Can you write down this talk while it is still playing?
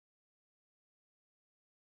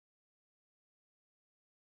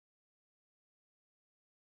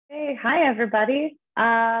Hey, hi everybody.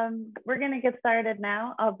 We're going to get started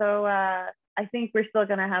now, although I think we're still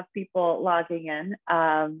going to have people logging in.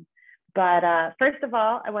 But first of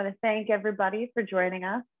all, I want to thank everybody for joining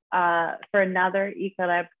us for another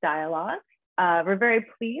ICArEHB Dialogue. We're very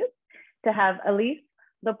pleased to have Alice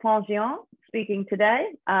Leplongeon speaking today,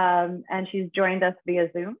 and she's joined us via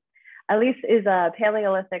Zoom. Alice is a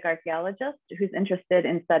Paleolithic archaeologist who's interested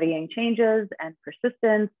in studying changes and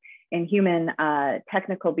persistence in human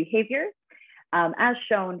technical behaviors, as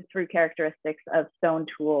shown through characteristics of stone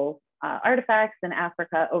tool artifacts in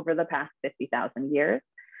Africa over the past 50,000 years.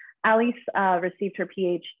 Alice received her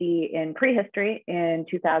PhD in prehistory in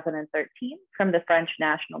 2013 from the French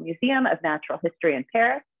National Museum of Natural History in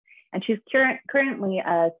Paris, and she's currently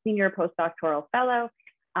a senior postdoctoral fellow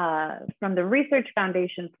from the Research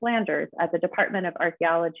Foundation Flanders at the Department of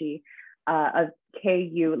Archaeology of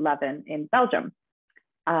KU Leuven in Belgium.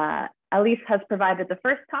 Alice has provided the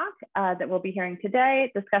first talk that we'll be hearing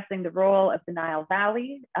today, discussing the role of the Nile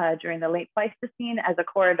Valley during the Late Pleistocene as a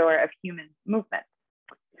corridor of human movement.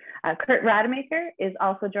 Kurt Rademaker is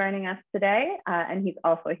also joining us today, and he's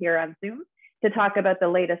also here on Zoom to talk about the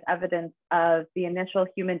latest evidence of the initial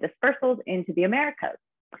human dispersals into the Americas.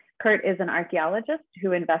 Kurt is an archaeologist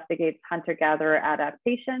who investigates hunter-gatherer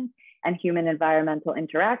adaptation and human environmental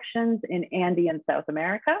interactions in Andean South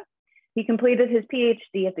America. He completed his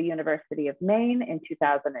PhD at the University of Maine in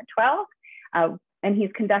 2012, and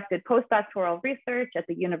he's conducted postdoctoral research at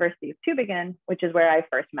the University of Tübingen, which is where I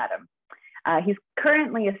first met him. He's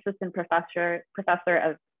currently assistant professor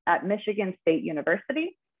at Michigan State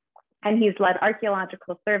University, and he's led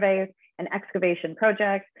archaeological surveys and excavation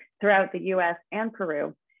projects throughout the US and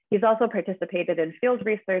Peru. He's also participated in field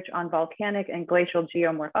research on volcanic and glacial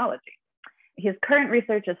geomorphology. His current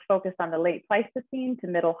research is focused on the Late Pleistocene to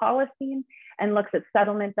Middle Holocene and looks at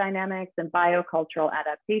settlement dynamics and biocultural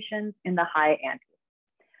adaptations in the high Andes.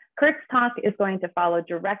 Kurt's talk is going to follow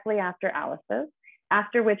directly after Alice's,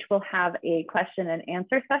 after which we'll have a question and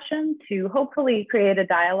answer session to hopefully create a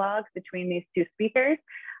dialogue between these two speakers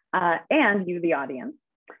and you, the audience.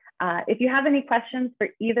 If you have any questions for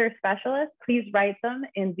either specialist, please write them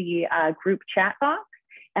in the group chat box,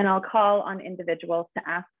 and I'll call on individuals to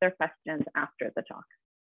ask their questions after the talk.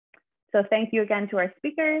 So thank you again to our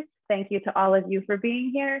speakers. Thank you to all of you for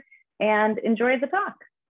being here, and enjoy the talk.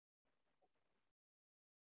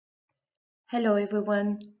 Hello,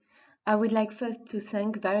 everyone. I would like first to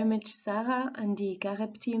thank very much Sara and the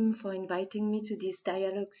ICArEHB team for inviting me to this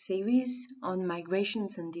dialogue series on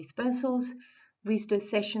migrations and dispersals, with the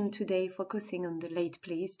session today focusing on the Late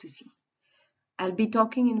Pleistocene. I'll be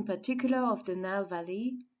talking in particular of the Nile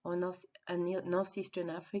Valley, or northeastern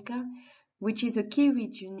Africa, which is a key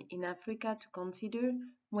region in Africa to consider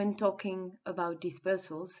when talking about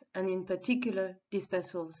dispersals, and in particular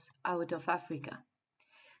dispersals out of Africa.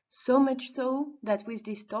 So much so that with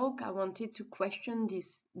this talk I wanted to question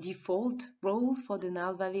this default role for the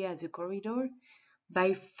Nile Valley as a corridor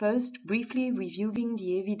by first briefly reviewing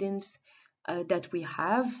the evidence that we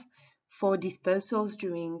have for dispersals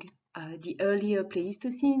during the earlier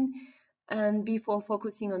Pleistocene, and before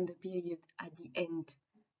focusing on the period at the end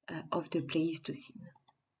of the Pleistocene.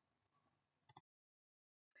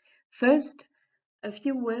 First, a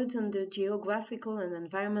few words on the geographical and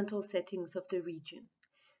environmental settings of the region.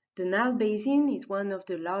 The Nile Basin is one of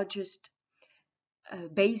the largest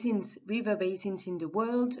river basins in the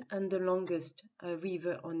world and the longest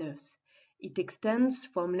river on Earth. It extends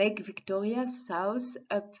from Lake Victoria south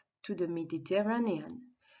up to the Mediterranean.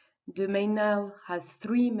 The main Nile has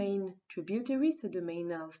three main tributaries, so the main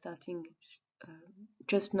Nile starting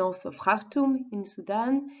just north of Khartoum in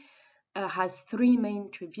Sudan has three main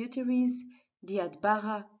tributaries, the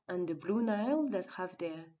Atbara and the Blue Nile, that have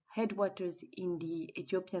their headwaters in the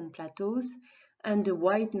Ethiopian plateaus, and the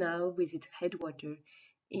White Nile with its headwater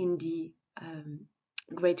in the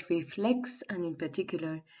Great Rift Lakes, and in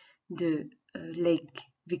particular the Lake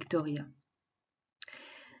Victoria.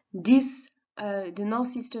 The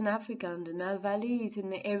northeastern Africa and the Nile Valley is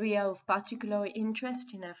an area of particular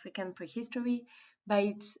interest in African prehistory by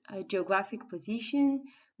its geographic position,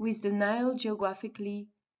 with the Nile geographically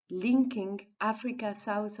linking Africa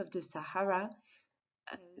south of the Sahara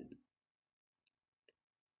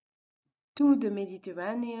to the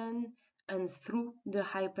Mediterranean and through the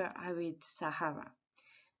hyper-arid Sahara.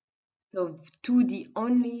 So to the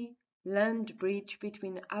only land bridge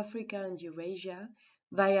between Africa and Eurasia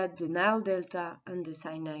via the Nile Delta and the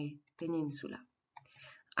Sinai Peninsula.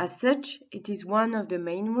 As such, it is one of the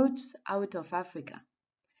main routes out of Africa.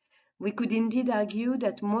 We could indeed argue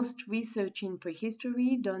that most research in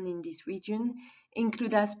prehistory done in this region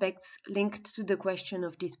include aspects linked to the question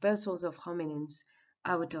of dispersals of hominins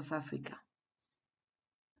out of Africa.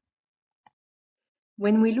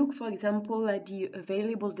 When we look, for example, at the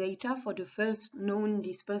available data for the first known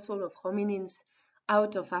dispersal of hominins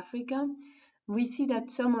out of Africa, we see that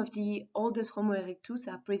some of the oldest Homo erectus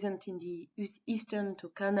are present in the eastern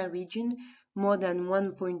Turkana region more than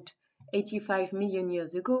 1.85 million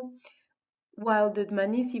years ago, while the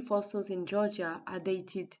Dmanisi fossils in Georgia are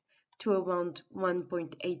dated to around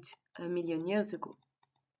 1.8 million years ago.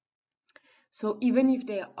 So even if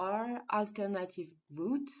there are alternative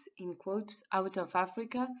routes, in quotes, out of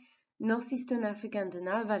Africa, northeastern Africa and the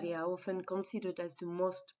Nile Valley are often considered as the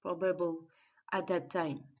most probable at that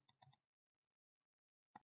time.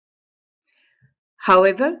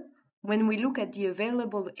 However, when we look at the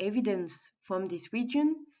available evidence from this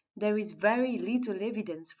region, there is very little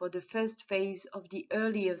evidence for the first phase of the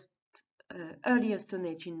earliest Stone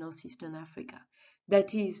Age in northeastern Africa,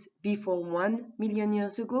 that is, before 1 million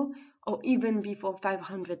years ago or even before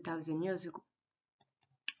 500,000 years ago.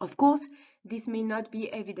 Of course, this may not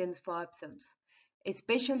be evidence for absence,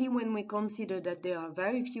 especially when we consider that there are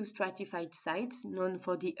very few stratified sites known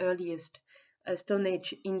for the earliest Stone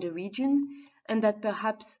Age in the region, and that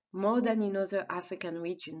perhaps more than in other African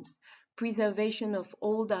regions, preservation of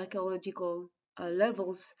old archaeological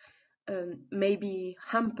levels may be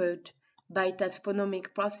hampered by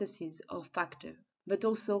taxonomic processes or factors, but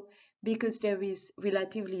also because there is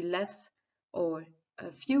relatively less or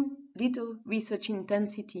little research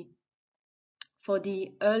intensity for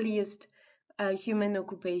the earliest human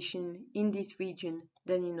occupation in this region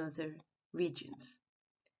than in other regions.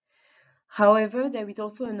 However, there is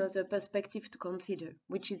also another perspective to consider,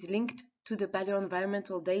 which is linked to the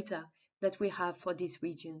paleoenvironmental data that we have for this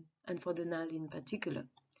region and for the Nile in particular.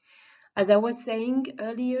 As I was saying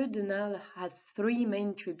earlier, the Nile has 3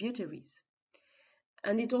 main tributaries.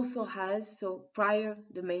 And it also has,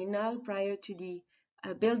 the main Nile, prior to the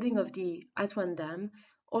building of the Aswan Dam,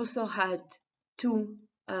 also had 2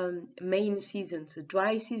 main seasons, a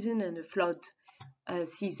dry season and a flood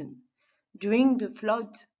season. During the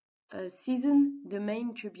flood season, the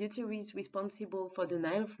main tributaries responsible for the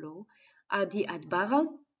Nile flow are the Atbara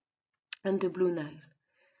and the Blue Nile,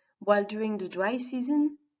 while during the dry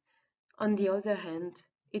season, on the other hand,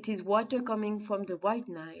 it is water coming from the White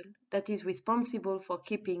Nile that is responsible for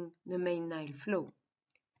keeping the main Nile flow.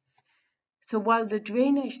 So while the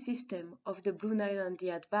drainage system of the Blue Nile and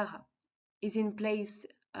the Atbara is in place,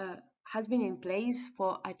 has been in place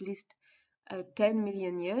for at least 10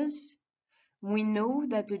 million years, we know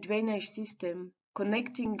that the drainage system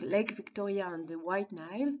connecting Lake Victoria and the White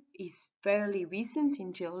Nile is fairly recent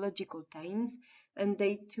in geological times and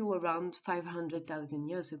date to around 500,000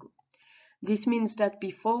 years ago. This means that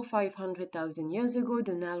before 500,000 years ago,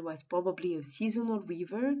 the Nile was probably a seasonal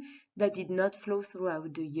river that did not flow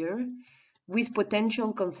throughout the year, with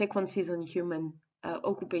potential consequences on human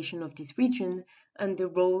occupation of this region and the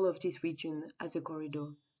role of this region as a corridor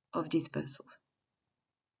of dispersal.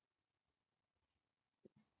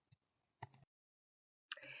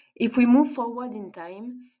 If we move forward in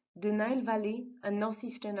time, the Nile Valley and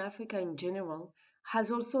northeastern Africa in general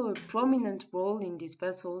has also a prominent role in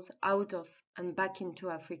dispersals out of and back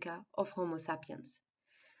into Africa of Homo sapiens,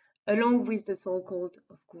 along with the so-called,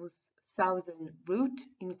 of course, southern route,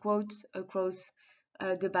 in quotes, across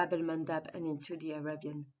the Bab el-Mandab and into the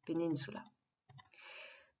Arabian Peninsula.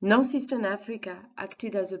 Northeastern Africa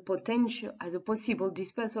acted as a possible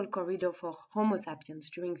dispersal corridor for Homo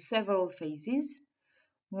sapiens during several phases.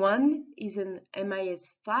 One is an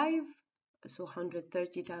MIS5, so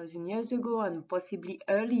 130,000 years ago, and possibly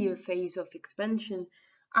earlier phase of expansion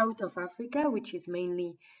out of Africa, which is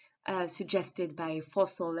mainly suggested by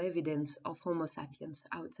fossil evidence of Homo sapiens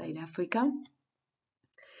outside Africa.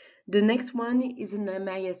 The next one is an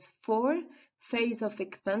MIS4 phase of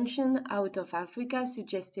expansion out of Africa,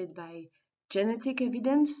 suggested by genetic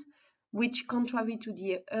evidence, which, contrary to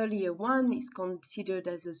the earlier one, is considered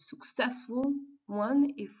as a successful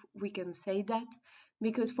one, if we can say that,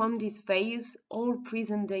 because from this phase, all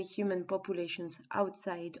present-day human populations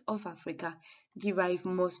outside of Africa derive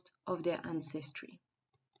most of their ancestry.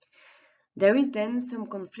 There is then some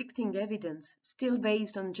conflicting evidence, still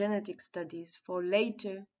based on genetic studies, for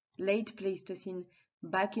later Late Pleistocene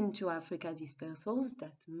back into Africa dispersals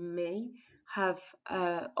that may have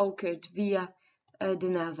occurred via the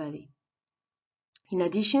Nile Valley. In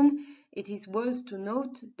addition, it is worth to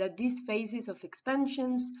note that these phases of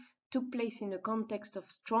expansions took place in the context of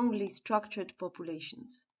strongly structured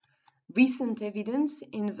populations. Recent evidence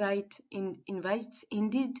invites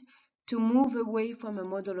indeed to move away from a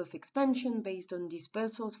model of expansion based on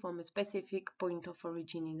dispersals from a specific point of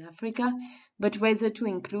origin in Africa, but rather to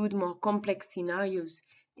include more complex scenarios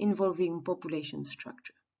involving population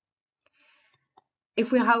structure.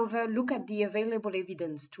 If we, however, look at the available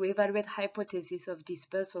evidence to evaluate hypotheses of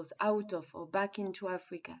dispersals out of or back into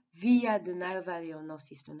Africa via the Nile Valley or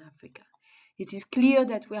northeastern Africa, it is clear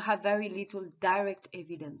that we have very little direct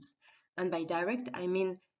evidence. And by direct, I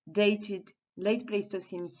mean dated late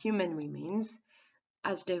Pleistocene human remains,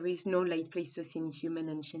 as there is no late Pleistocene human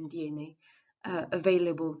ancient DNA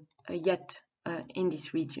available yet in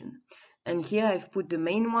this region. And here I've put the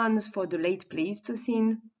main ones for the late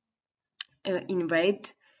Pleistocene in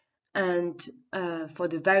red, and for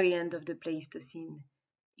the very end of the Pleistocene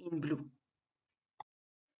in blue.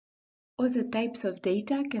 Other types of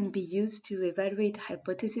data can be used to evaluate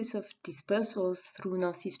hypotheses of dispersals through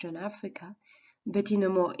northeastern Africa, but in a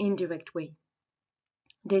more indirect way.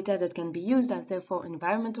 Data that can be used are therefore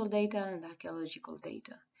environmental data and archaeological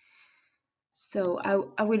data. So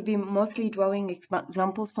I will be mostly drawing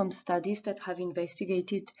examples from studies that have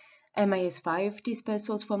investigated MIS5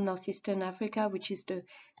 dispersals from northeastern Africa, which is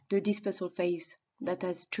the dispersal phase that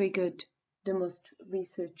has triggered the most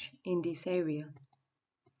research in this area.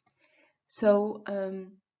 So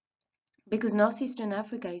because northeastern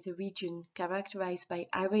Africa is a region characterized by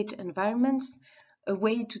arid environments, a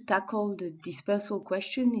way to tackle the dispersal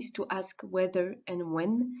question is to ask whether and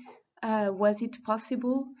when was it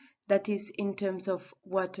possible, that is in terms of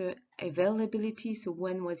water availability, so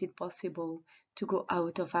when was it possible to go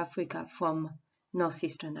out of Africa from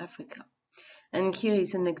northeastern Africa. And here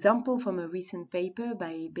is an example from a recent paper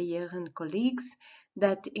by Beyer and colleagues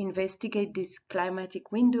that investigate these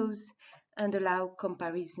climatic windows and allow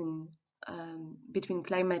comparison between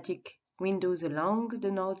climatic windows along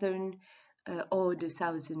the northern or the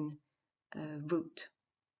southern route.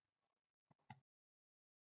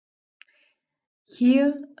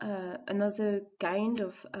 Here, another kind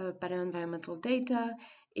of paleoenvironmental data.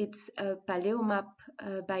 It's a paleomap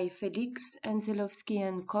by Felix Anzelowski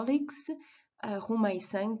and colleagues, whom I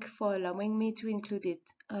thank for allowing me to include it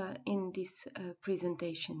in this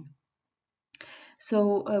presentation.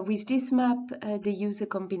 So with this map, they use a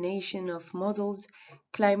combination of models,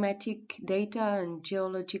 climatic data and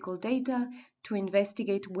geological data to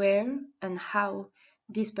investigate where and how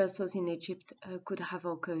dispersals in Egypt could have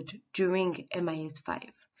occurred during MIS5.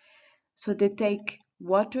 So they take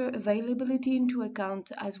water availability into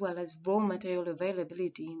account as well as raw material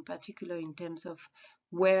availability, in particular in terms of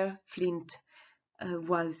where flint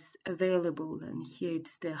was available. And here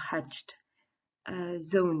it's the hatched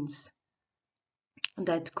zones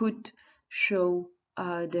that could show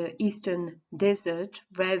the eastern desert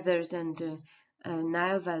rather than the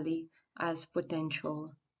Nile Valley as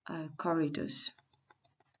potential corridors.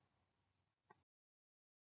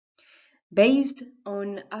 Based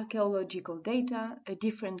on archaeological data, a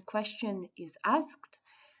different question is asked,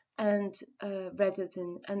 and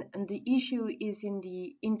the issue is in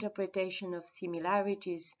the interpretation of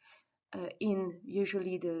similarities in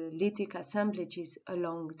usually the lithic assemblages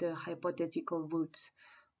along the hypothetical routes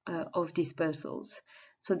of dispersals.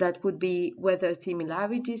 So that would be whether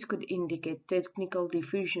similarities could indicate technical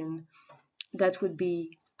diffusion that would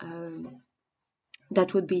be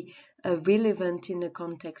relevant in the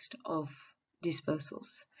context of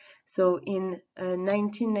dispersals. So in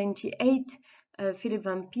 1998, Philip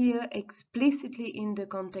Van Peer, explicitly in the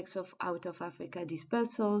context of out of Africa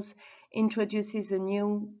dispersals, introduces a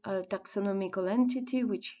new taxonomical entity,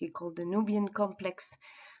 which he called the Nubian complex,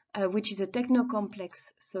 which is a technocomplex,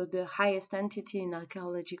 so the highest entity in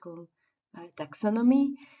archaeological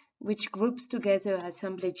taxonomy, which groups together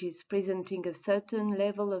assemblages presenting a certain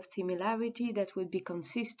level of similarity that would be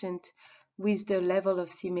consistent with the level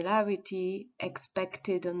of similarity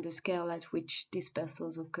expected on the scale at which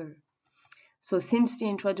dispersals occur. So since the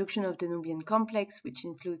introduction of the Nubian complex, which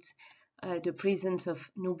includes the presence of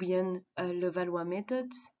Nubian Levallois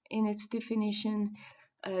methods in its definition,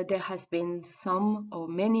 there has been some or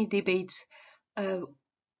many debates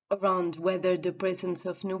around whether the presence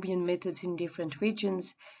of Nubian methods in different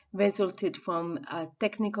regions resulted from a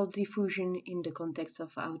technical diffusion in the context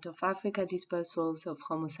of out of Africa dispersals of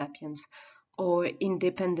Homo sapiens or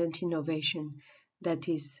independent innovation, that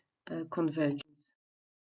is convergence.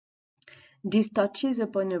 This touches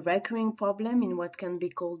upon a recurring problem in what can be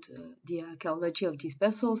called the archaeology of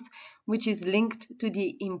dispersals, which is linked to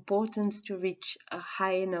the importance to reach a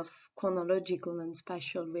high enough chronological and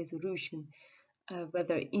spatial resolution,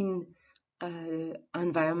 whether in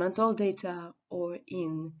environmental data or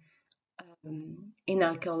in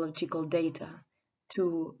archaeological data,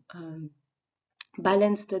 to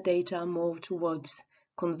balance the data more towards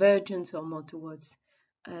convergence or more towards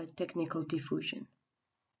technical diffusion.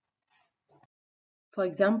 For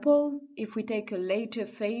example, if we take a later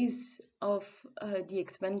phase of the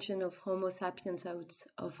expansion of Homo sapiens out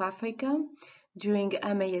of Africa during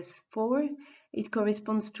MAS4, it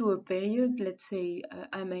corresponds to a period, let's say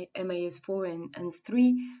MAS4 and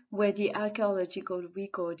 3, where the archaeological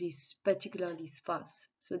record is particularly sparse.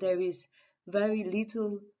 So there is very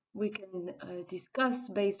little we can discuss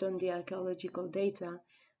based on the archaeological data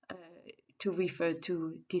to refer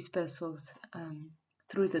to dispersals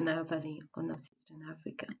through the Nile Valley or northeastern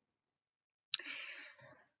Africa.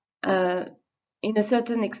 In a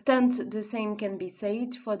certain extent, the same can be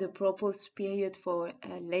said for the proposed period for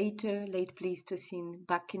later Late Pleistocene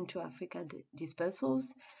back into Africa dispersals,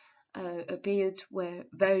 a period where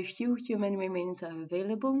very few human remains are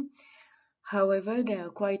available. However, there are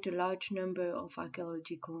quite a large number of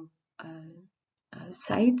archaeological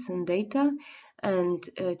sites and data, and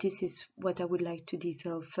this is what I would like to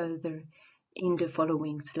detail further in the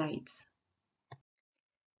following slides.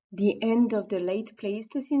 The end of the Late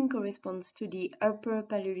Pleistocene corresponds to the Upper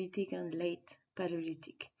Paleolithic and Late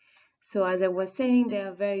Paleolithic. So as I was saying, there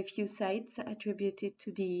are very few sites attributed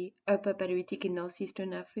to the Upper Paleolithic in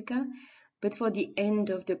northeastern Africa, but for the end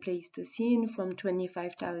of the Pleistocene from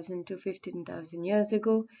 25,000 to 15,000 years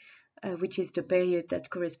ago, which is the period that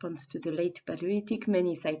corresponds to the Late Paleolithic,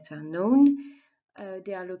 many sites are known.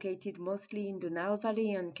 They are located mostly in the Nile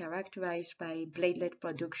Valley and characterized by bladelet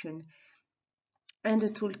production and a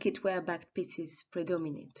toolkit where backed pieces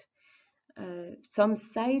predominate. Some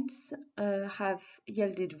sites have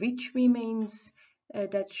yielded rich remains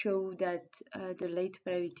that show that the Late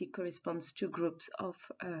Paleolithic corresponds to groups of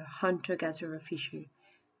hunter-gatherer-fisher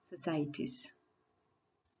societies.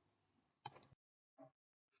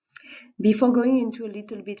 Before going into a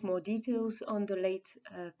little bit more details on the Late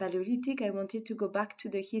Paleolithic, I wanted to go back to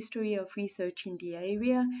the history of research in the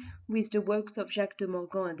area with the works of Jacques de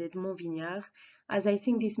Morgan and Edmond Vignard, as I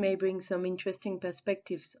think this may bring some interesting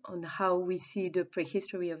perspectives on how we see the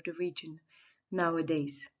prehistory of the region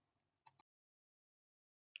nowadays.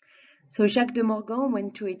 So Jacques de Morgan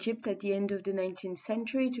went to Egypt at the end of the 19th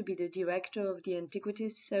century to be the director of the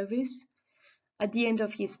Antiquities Service. At the end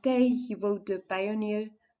of his stay, he wrote the pioneer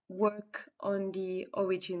work on the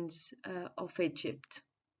origins of Egypt.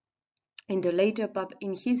 In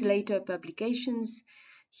his later publications,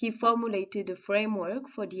 he formulated a framework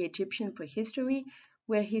for the Egyptian prehistory,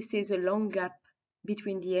 where he sees a long gap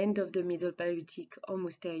between the end of the Middle Paleolithic or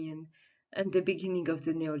Mousterian and the beginning of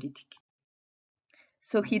the Neolithic.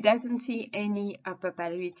 So he doesn't see any Upper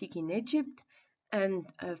Paleolithic in Egypt, and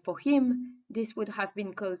for him, this would have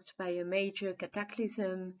been caused by a major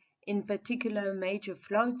cataclysm, in particular major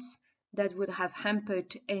floods that would have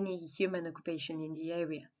hampered any human occupation in the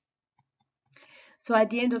area. So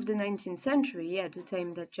at the end of the 19th century, at the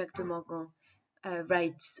time that Jacques de Morgan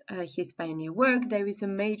writes his pioneer work, there is a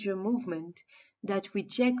major movement that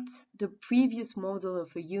rejects the previous model of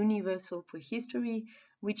a universal prehistory,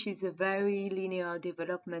 which is a very linear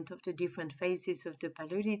development of the different phases of the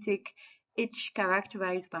Paleolithic, each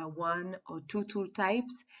characterized by one or two tool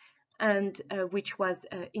types, and which was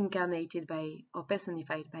incarnated by or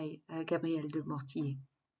personified by Gabriel de Mortier.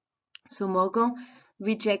 So Morgan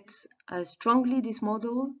rejects strongly this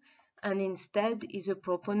model and instead is a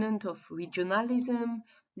proponent of regionalism,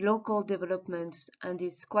 local developments, and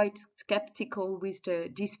is quite skeptical with the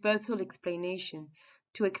dispersal explanation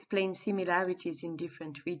to explain similarities in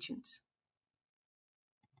different regions.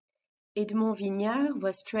 Edmond Vignard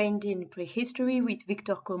was trained in prehistory with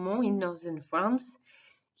Victor Comon in northern France.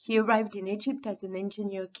 He arrived in Egypt as an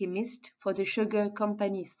engineer chemist for the sugar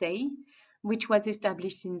company Say, which was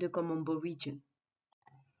established in the Komombo region.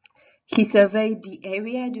 He surveyed the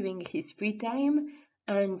area during his free time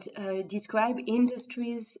and described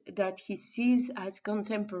industries that he sees as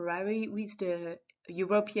contemporary with the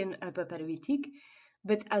European Upper Paleolithic,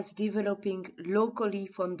 but as developing locally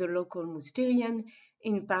from the local Mousterian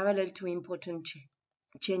in parallel to important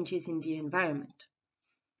changes in the environment.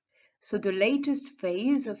 So the latest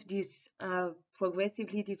phase of this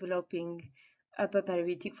progressively developing Upper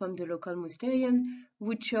Paleolithic from the local Mousterian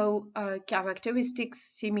would show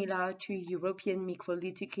characteristics similar to European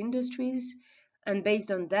microlithic industries, and based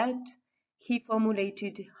on that, he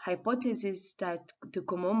formulated hypothesis that the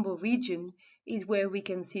Komombo region is where we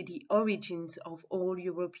can see the origins of all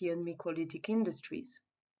European microlithic industries.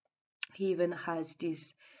 He even has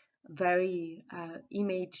this very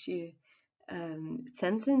image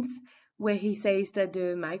sentence where he says that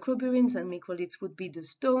the microburins and microliths would be the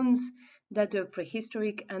stones that the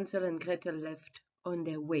prehistoric Hansel and Gretel left on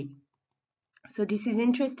their way. So this is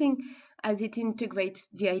interesting as it integrates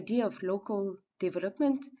the idea of local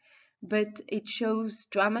development, but it shows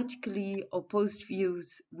dramatically opposed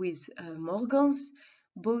views with Morgan's,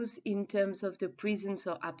 both in terms of the presence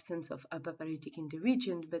or absence of upper Paleolithic in the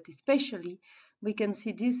region, but especially we can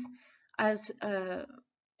see this as,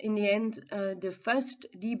 in the end, the first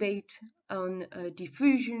debate on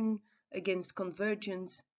diffusion against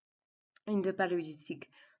convergence in the Paleolithic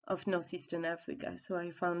of northeastern Africa. So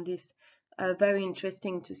I found this very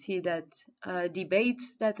interesting to see that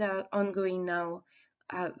debates that are ongoing now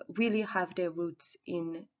really have their roots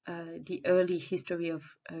in the early history of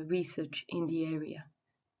research in the area.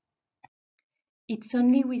 It's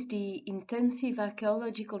only with the intensive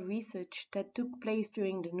archaeological research that took place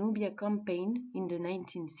during the Nubia campaign in the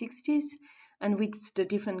 1960s and with the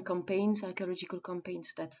different campaigns, archaeological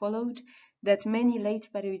campaigns that followed, that many late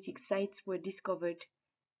Paleolithic sites were discovered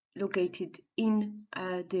located in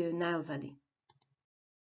the Nile Valley.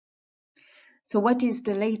 So what is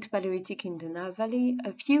the late Paleolithic in the Nile Valley?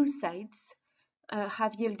 A few sites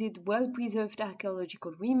have yielded well-preserved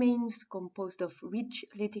archaeological remains composed of rich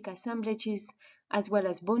lithic assemblages, as well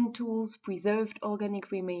as bone tools, preserved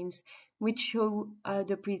organic remains, which show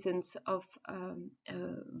the presence of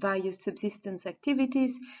various subsistence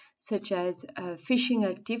activities, such as fishing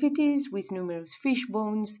activities with numerous fish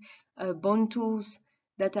bones, bone tools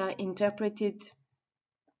that are interpreted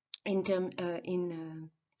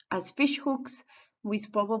as fish hooks,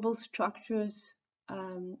 with probable structures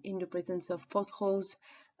in the presence of potholes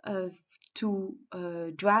to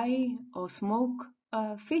dry or smoke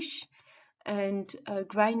fish, and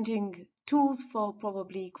grinding tools for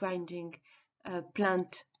probably grinding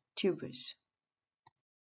plant tubers.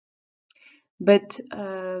 But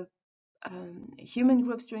human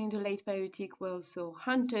groups during the late Paleolithic were also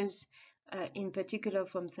hunters, in particular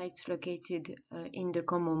from sites located in the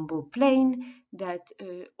Komombo Plain that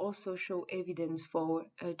also show evidence for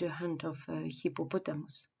the hunt of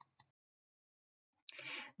hippopotamus.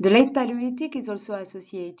 The late Paleolithic is also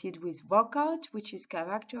associated with rock art, which is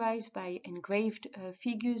characterized by engraved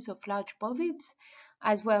figures of large bovids,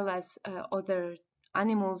 as well as other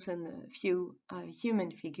animals and a few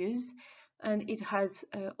human figures. And it has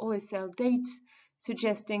OSL dates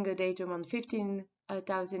suggesting a date around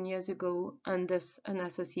 15,000 years ago, and thus an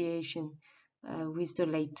association with the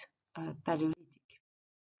late Paleolithic.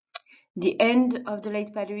 The end of the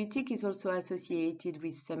late Paleolithic is also associated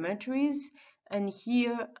with cemeteries, and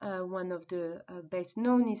here one of the best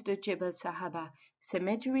known is the Jebel Sahaba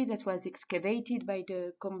cemetery that was excavated by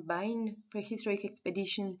the combined prehistoric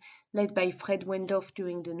expedition led by Fred Wendorf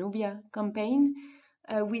during the Nubia campaign,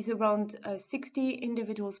 with around 60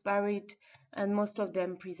 individuals buried, and most of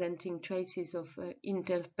them presenting traces of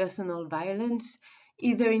interpersonal violence,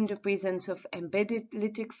 either in the presence of embedded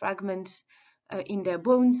lithic fragments in their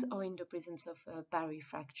bones or in the presence of pari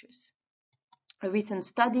fractures. A recent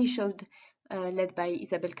study showed, led by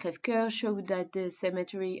Isabelle Crèvecoeur, showed that the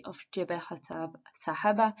cemetery of Jebel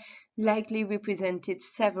Sahaba likely represented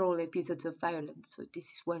several episodes of violence, so this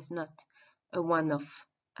was not a one-off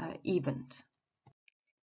event.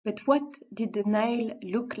 But what did the Nile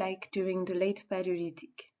look like during the late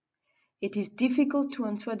Paleolithic? It is difficult to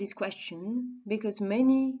answer this question because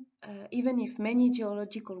even if many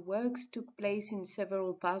geological works took place in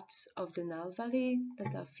several parts of the Nile Valley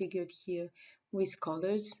that are figured here with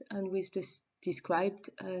colors and with the described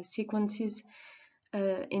sequences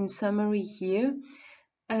in summary here,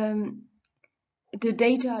 the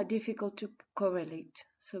data are difficult to correlate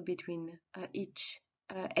between each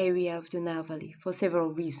area of the Nile Valley for several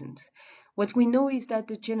reasons. What we know is that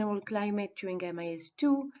the general climate during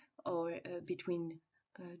MIS2 or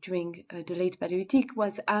during the late Paleolithic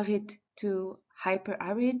was arid to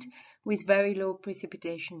hyper-arid with very low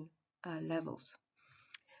precipitation levels.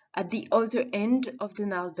 At the other end of the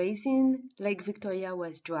Nile Basin, Lake Victoria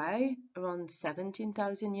was dry around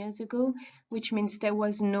 17,000 years ago, which means there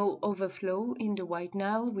was no overflow in the White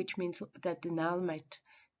Nile, which means that the Nile might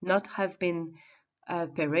not have been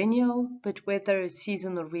perennial, but whether a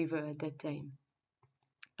seasonal river at that time.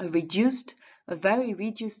 A very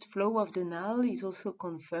reduced flow of the Nile is also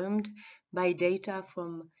confirmed by data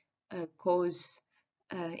from cores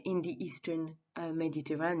in the eastern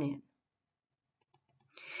Mediterranean.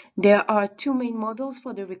 There are two main models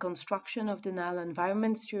for the reconstruction of the Nile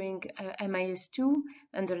environments during MIS2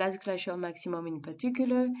 and the last glacial maximum in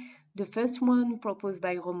particular. The first one, proposed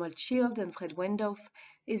by Romuald Schild and Fred Wendorf,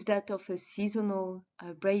 is that of a seasonal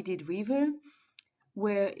braided river,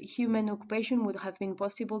 where human occupation would have been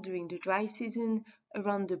possible during the dry season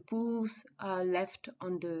around the pools left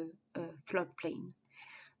on the floodplain.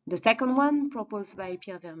 The second one, proposed by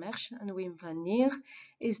Pierre Vermersch and Wim van Neer,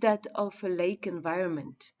 is that of a lake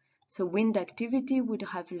environment. So wind activity would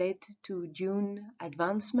have led to dune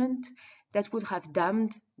advancement that would have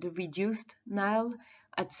dammed the reduced Nile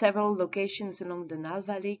at several locations along the Nile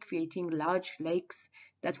Valley, creating large lakes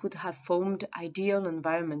that would have formed ideal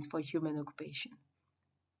environments for human occupation.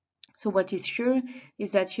 So what is sure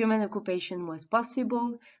is that human occupation was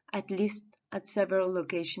possible, at least at several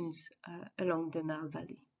locations along the Nile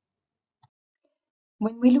Valley.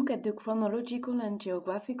 When we look at the chronological and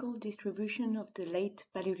geographical distribution of the late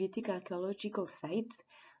Paleolithic archaeological sites,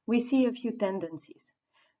 we see a few tendencies.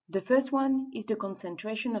 The first one is the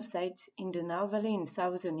concentration of sites in the Nile Valley in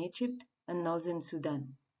southern Egypt and northern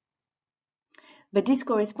Sudan. But this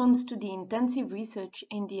corresponds to the intensive research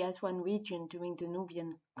in the Aswan region during the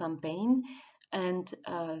Nubian campaign and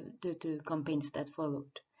the campaigns that followed.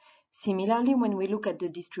 Similarly, when we look at the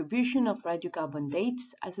distribution of radiocarbon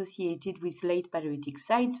dates associated with late Paleolithic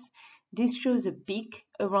sites, this shows a peak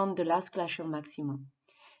around the last glacial maximum.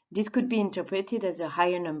 This could be interpreted as a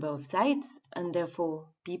higher number of sites and therefore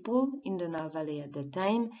people in the Nile Valley at that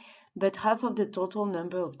time, but half of the total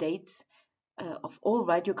number of dates of all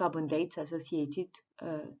radiocarbon dates associated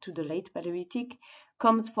to the late Paleolithic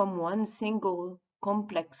comes from one single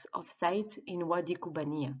complex of sites in Wadi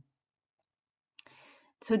Kubaniya.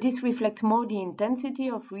 So this reflects more the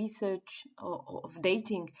intensity of research or of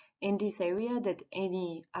dating in this area than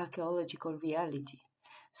any archaeological reality.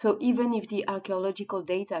 So even if the archaeological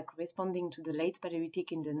data corresponding to the late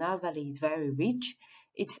Paleolithic in the Nile Valley is very rich,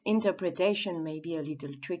 its interpretation may be a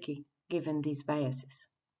little tricky given these biases.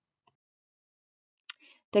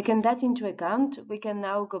 Taking that into account, we can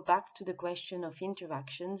now go back to the question of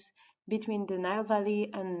interactions between the Nile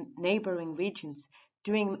Valley and neighboring regions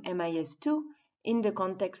during MIS2 in the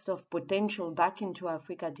context of potential back into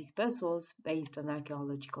Africa dispersals based on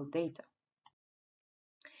archaeological data.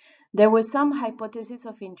 There were some hypotheses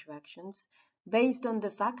of interactions based on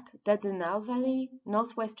the fact that the Nile Valley,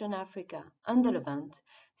 northwestern Africa, and the Levant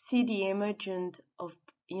see the emergence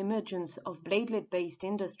of bladelet-based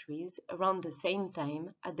industries around the same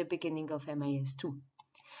time at the beginning of MIS2.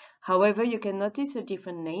 However, you can notice the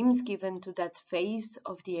different names given to that phase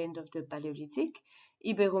of the end of the Paleolithic: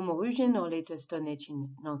 Ibero-Maurusian or later Stone Age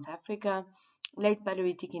in North Africa, late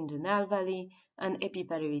Paleolithic in the Nile Valley, and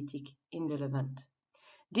Epipaleolithic in the Levant.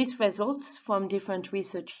 This results from different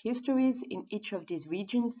research histories in each of these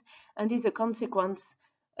regions and is a consequence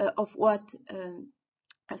and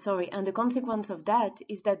the consequence of that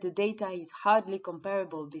is that the data is hardly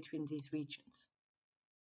comparable between these regions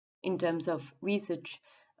in terms of research,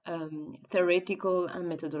 theoretical and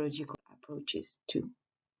methodological approaches too.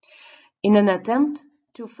 In an attempt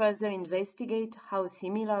to further investigate how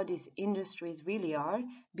similar these industries really are,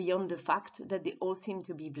 beyond the fact that they all seem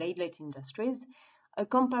to be bladelet industries, a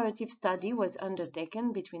comparative study was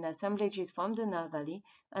undertaken between assemblages from the Nile Valley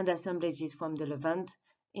and assemblages from the Levant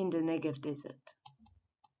in the Negev Desert.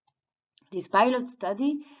 This pilot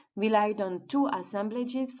study relied on two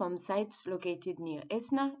assemblages from sites located near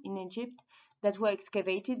Esna in Egypt that were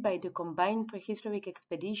excavated by the combined prehistoric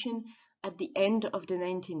expedition at the end of the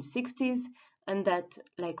 1960s and that,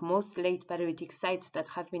 like most late Paleolithic sites that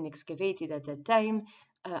have been excavated at that time,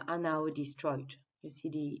 are now destroyed. You see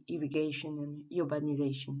the irrigation and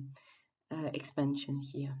urbanization expansion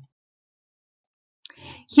here.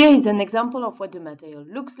 Here is an example of what the material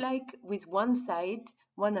looks like, with one side,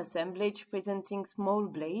 one assemblage presenting small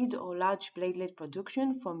blade or large bladelet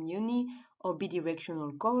production from uni or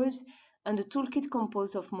bidirectional cores, and a toolkit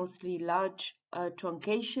composed of mostly large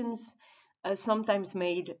truncations, sometimes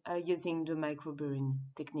made using the microburin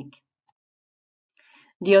technique.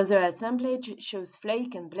 The other assemblage shows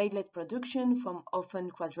flake and bladelet production from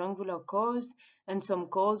often quadrangular cores and some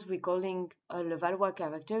cores recalling Levallois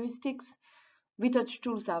characteristics. Retouch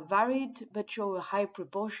tools are varied but show a high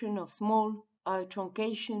proportion of small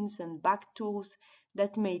truncations and back tools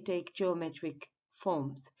that may take geometric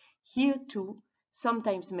forms. Here too,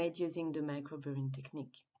 sometimes made using the microburin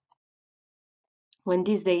technique. When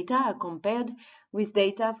these data are compared with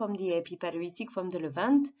data from the Epipaleolithic from the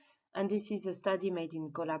Levant, and this is a study made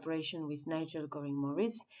in collaboration with Nigel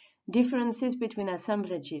Goring-Morris, differences between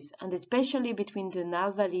assemblages, and especially between the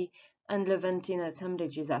Nile Valley and Levantine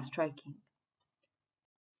assemblages, are striking.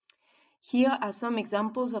 Here are some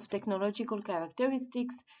examples of technological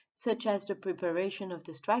characteristics, such as the preparation of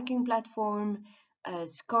the striking platform,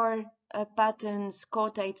 scar patterns,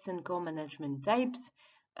 core types, and core management types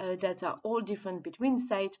that are all different between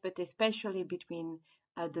sites, but especially between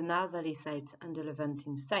the Nile Valley sites and the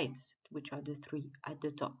Levantine sites, which are the three at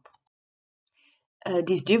the top.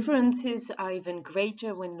 These differences are even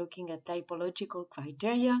greater when looking at typological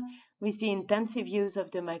criteria, with the intensive use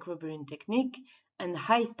of the microburn technique and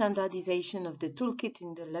high standardization of the toolkit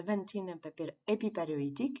in the Levantine and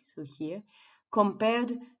Epipaleolithic, so here,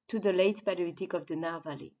 compared to the late Paleolithic of the Nile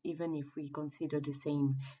Valley, even if we consider the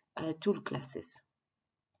same tool classes.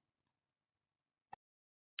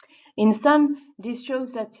 In sum, this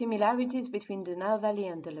shows that similarities between the Nile Valley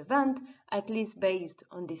and the Levant, at least based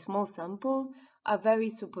on this small sample, are very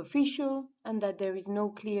superficial, and that there is no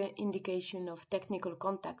clear indication of technical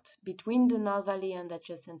contacts between the Nile Valley and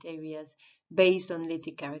adjacent areas based on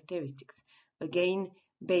lithic characteristics, again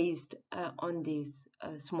based on this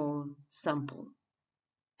small sample.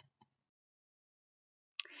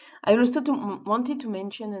 I also wanted to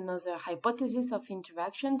mention another hypothesis of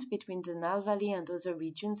interactions between the Nile Valley and other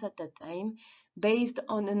regions at that time, based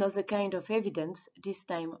on another kind of evidence, this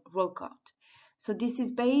time rock art. So this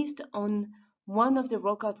is based on one of the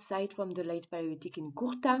rock art sites from the late Paleolithic in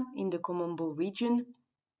Kurta, in the Komombo region,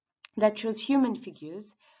 that shows human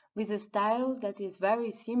figures with a style that is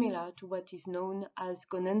very similar to what is known as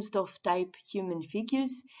Konensdorf type human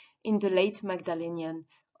figures in the late Magdalenian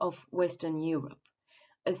of Western Europe.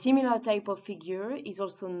 A similar type of figure is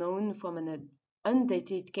also known from an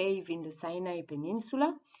undated cave in the Sinai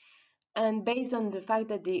Peninsula, and based on the fact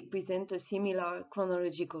that they present a similar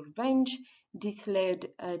chronological range, this led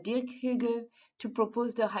Dirk Hügge to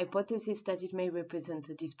propose the hypothesis that it may represent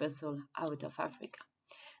a dispersal out of Africa.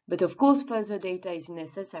 But of course, further data is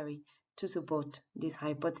necessary to support this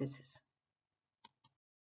hypothesis.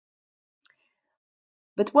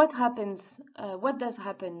 But what does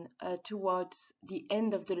happen towards the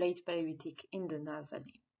end of the late Paleolithic in the Nile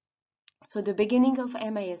Valley? So the beginning of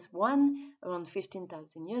MIS1, around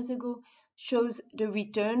 15,000 years ago, shows the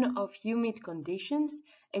return of humid conditions,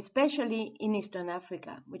 especially in Eastern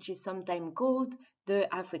Africa, which is sometimes called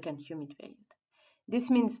the African humid period. This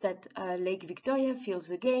means that Lake Victoria fills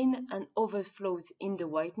again and overflows in the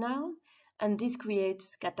White Nile, and this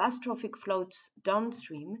creates catastrophic floods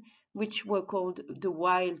downstream, which were called the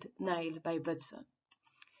Wild Nile by Butzer.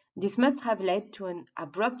 This must have led to an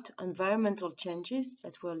abrupt environmental changes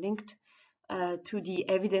that were linked to the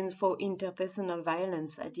evidence for interpersonal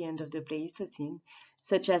violence at the end of the Pleistocene,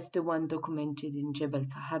 such as the one documented in Jebel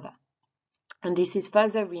Sahaba. And this is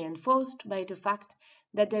further reinforced by the fact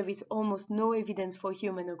that there is almost no evidence for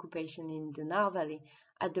human occupation in the Nile Valley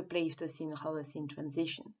at the Pleistocene-Holocene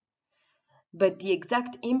transition. But the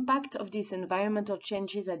exact impact of these environmental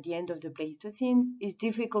changes at the end of the Pleistocene is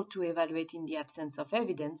difficult to evaluate in the absence of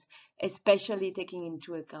evidence, especially taking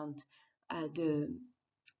into account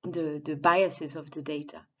the biases of the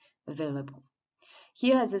data available.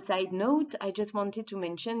 Here, as a side note, I just wanted to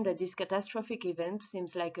mention that this catastrophic event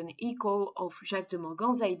seems like an echo of Jacques de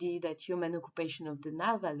Morgan's idea that human occupation of the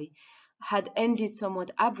Nile Valley had ended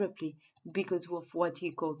somewhat abruptly because of what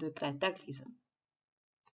he called the cataclysm.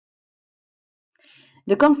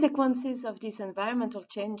 The consequences of this environmental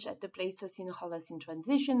change at the Pleistocene-Holocene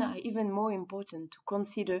transition are even more important to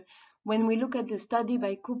consider when we look at the study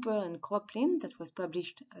by Cooper and Kroplin that was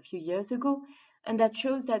published a few years ago, and that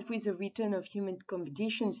shows that with the return of humid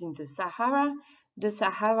conditions in the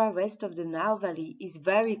Sahara west of the Nile Valley is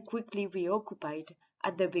very quickly reoccupied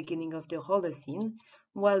at the beginning of the Holocene,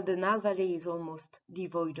 while the Nile Valley is almost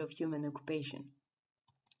devoid of human occupation.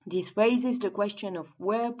 This raises the question of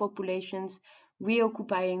where populations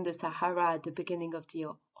reoccupying the Sahara at the beginning of the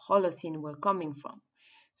Holocene were coming from.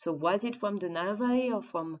 So was it from the Nile Valley or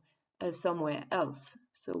from somewhere else?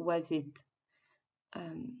 So was it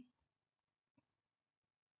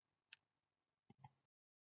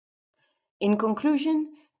In conclusion,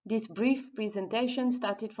 this brief presentation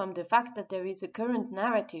started from the fact that there is a current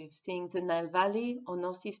narrative seeing the Nile Valley or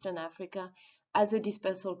northeastern Africa as a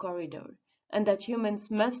dispersal corridor, and that humans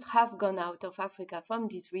must have gone out of Africa from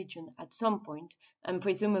this region at some point, and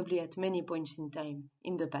presumably at many points in time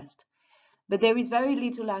in the past. But there is very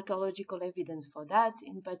little archaeological evidence for that,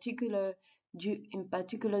 in particular due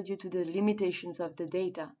to the limitations of the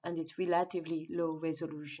data and its relatively low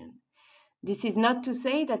resolution. This is not to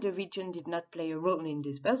say that the region did not play a role in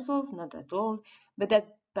dispersals, not at all, but that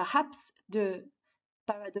perhaps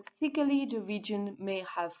paradoxically the region may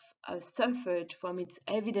have suffered from its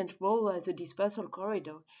evident role as a dispersal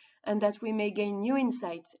corridor, and that we may gain new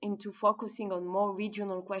insights into focusing on more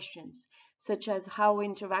regional questions, such as how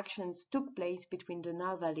interactions took place between the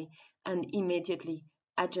Nile Valley and immediately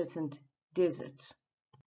adjacent deserts.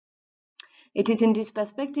 It is in this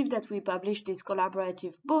perspective that we published this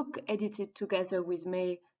collaborative book, edited together with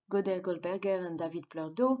May Goder-Goldberger and David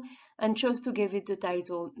Plerdeau, and chose to give it the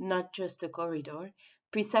title Not Just a Corridor,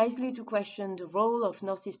 precisely to question the role of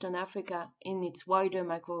northeastern Africa in its wider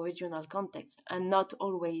microregional context, and not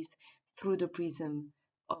always through the prism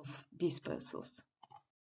of dispersals.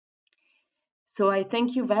 So I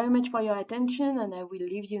thank you very much for your attention, and I will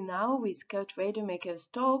leave you now with Kurt Rademaker's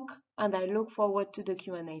talk, and I look forward to the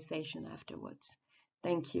Q&A session afterwards.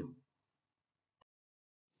 Thank you.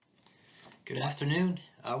 Good afternoon.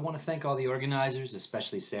 I want to thank all the organizers,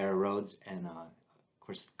 especially Sara Rhodes and, of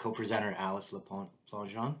course, co-presenter Alice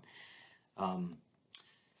Leplongeon.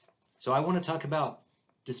 So I want to talk about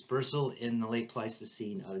dispersal in the late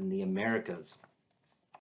Pleistocene in the Americas.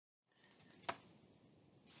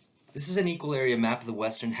 This is an equal area map of the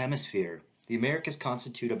Western Hemisphere. The Americas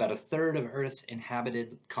constitute about a third of Earth's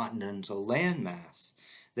inhabited continental landmass.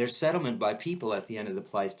 Their settlement by people at the end of the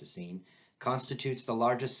Pleistocene constitutes the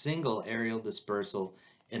largest single aerial dispersal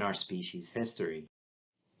in our species' history.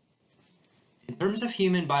 In terms of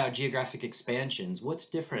human biogeographic expansions, what's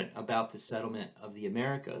different about the settlement of the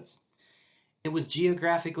Americas? It was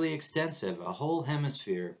geographically extensive, a whole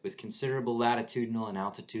hemisphere with considerable latitudinal and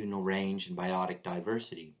altitudinal range and biotic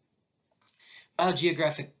diversity.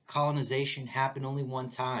 Biogeographic colonization happened only one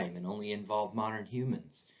time and only involved modern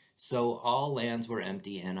humans, so all lands were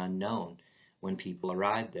empty and unknown when people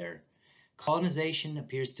arrived there. Colonization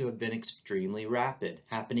appears to have been extremely rapid,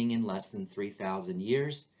 happening in less than 3,000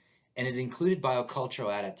 years, and it included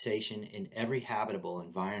biocultural adaptation in every habitable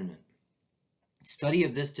environment. Study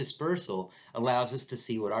of this dispersal allows us to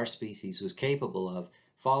see what our species was capable of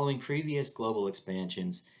following previous global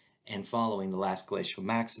expansions and following the last glacial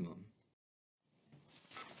maximum.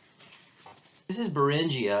 This is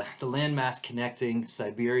Beringia, the landmass connecting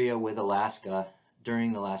Siberia with Alaska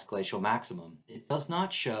during the last glacial maximum. It does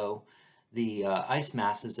not show the ice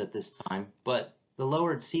masses at this time, but the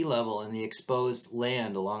lowered sea level and the exposed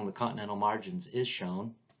land along the continental margins is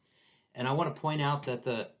shown. And I want to point out that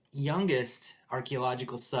the youngest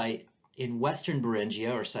archaeological site in western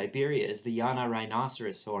Beringia or Siberia is the Yana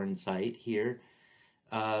rhinoceros horn site here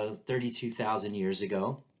 32,000 years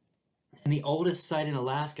ago. And the oldest site in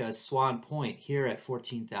Alaska is Swan Point here at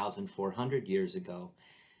 14,400 years ago.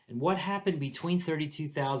 And what happened between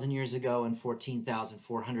 32,000 years ago and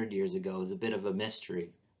 14,400 years ago is a bit of a mystery,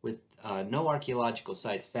 with no archaeological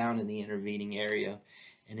sites found in the intervening area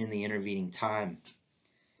and in the intervening time.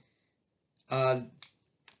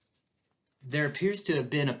 There appears to have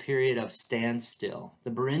been a period of standstill,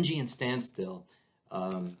 the Beringian standstill,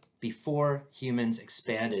 before humans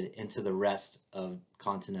expanded into the rest of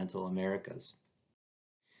continental Americas.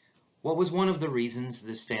 What was one of the reasons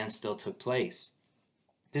this standstill took place?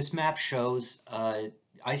 This map shows an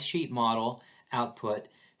ice sheet model output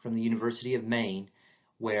from the University of Maine,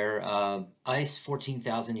 where ice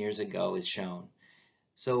 14,000 years ago is shown.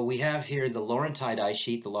 So we have here the Laurentide ice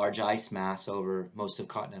sheet, the large ice mass over most of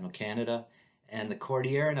continental Canada, and the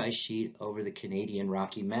Cordilleran ice sheet over the Canadian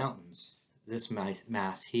Rocky Mountains, this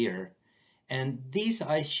mass here. And these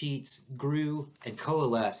ice sheets grew and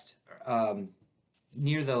coalesced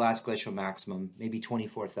near the last glacial maximum, maybe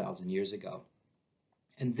 24,000 years ago.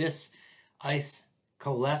 And this ice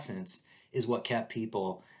coalescence is what kept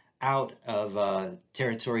people out of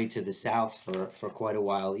territory to the south for quite a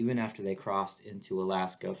while, even after they crossed into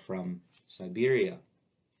Alaska from Siberia.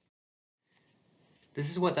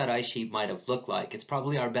 This is what that ice sheet might have looked like. It's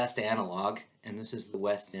probably our best analog, and this is the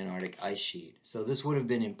West Antarctic ice sheet. So this would have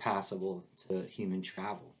been impassable to human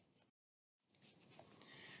travel.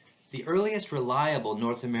 The earliest reliable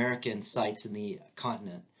North American sites in the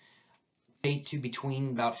continent date to between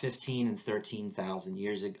about 15 and 13,000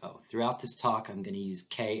 years ago. Throughout this talk, I'm going to use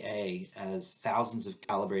Ka as thousands of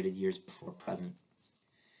calibrated years before present.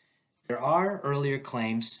 There are earlier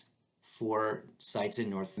claims for sites in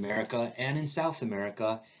North America and in South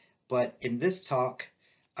America, but in this talk,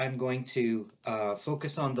 I'm going to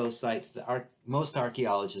focus on those sites that most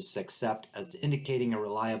archaeologists accept as indicating a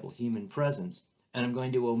reliable human presence, and I'm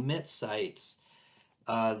going to omit sites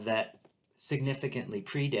that significantly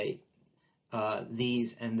predate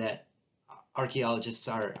these and that archaeologists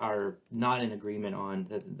are not in agreement on,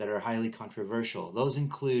 that are highly controversial. Those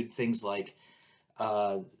include things like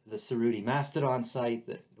the Cerruti Mastodon site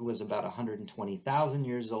that was about 120,000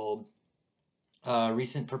 years old,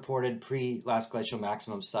 recent purported pre-last glacial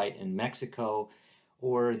maximum site in Mexico,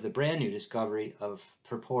 or the brand new discovery of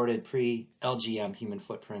purported pre-LGM human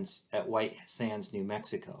footprints at White Sands, New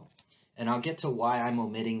Mexico. And I'll get to why I'm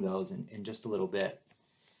omitting those in just a little bit.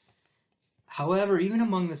 However, even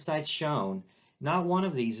among the sites shown, not one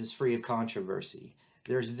of these is free of controversy.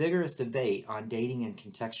 There's vigorous debate on dating and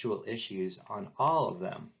contextual issues on all of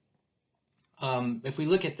them. If we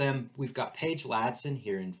look at them, we've got Page Ladson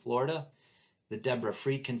here in Florida, the Deborah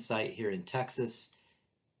Friedkin site here in Texas,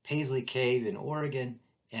 Paisley Cave in Oregon,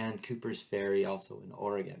 and Cooper's Ferry also in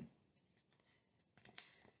Oregon.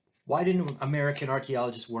 Why didn't American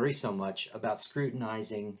archaeologists worry so much about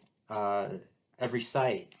scrutinizing every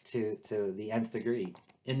site to the nth degree?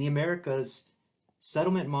 In the Americas,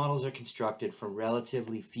 settlement models are constructed from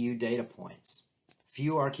relatively few data points,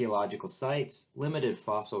 few archaeological sites, limited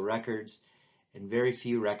fossil records, and very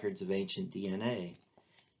few records of ancient DNA.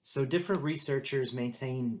 So different researchers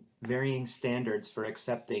maintain varying standards for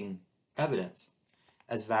accepting evidence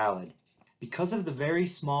as valid. Because of the very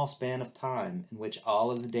small span of time in which all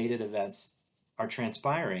of the dated events are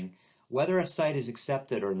transpiring, whether a site is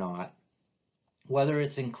accepted or not, whether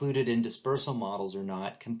it's included in dispersal models or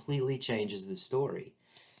not, completely changes the story.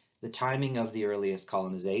 The timing of the earliest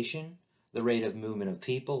colonization, the rate of movement of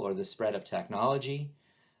people or the spread of technology,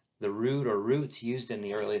 the route or routes used in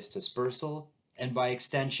the earliest dispersal, and by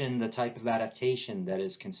extension, the type of adaptation that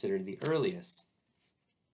is considered the earliest.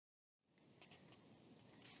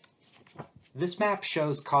 This map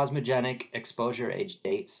shows cosmogenic exposure age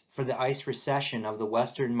dates for the ice recession of the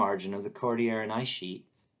western margin of the Cordilleran ice sheet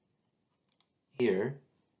here,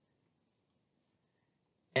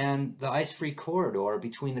 and the ice-free corridor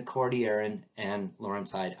between the Cordilleran and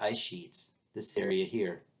Laurentide ice sheets, this area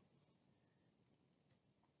here.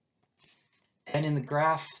 And in the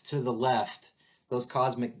graph to the left, those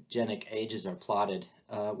cosmogenic ages are plotted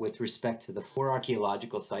with respect to the 4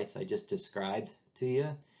 archaeological sites I just described to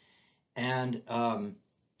you. And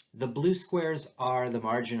the blue squares are the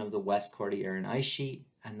margin of the West Cordilleran ice sheet,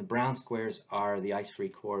 and the brown squares are the ice-free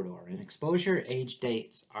corridor. And exposure age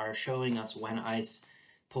dates are showing us when ice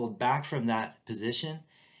pulled back from that position,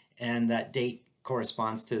 and that date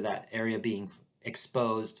corresponds to that area being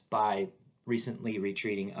exposed by recently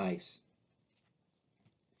retreating ice.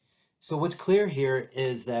 So what's clear here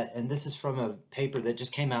is that, and this is from a paper that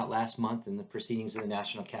just came out last month in the Proceedings of the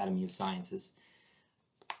National Academy of Sciences,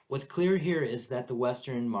 what's clear here is that the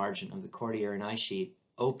western margin of the Cordilleran ice sheet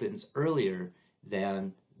opens earlier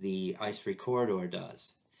than the ice-free corridor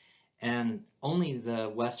does. And only the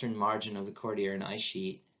western margin of the Cordilleran ice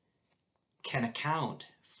sheet can account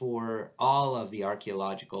for all of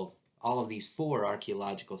these 4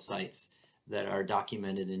 archaeological sites that are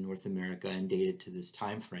documented in North America and dated to this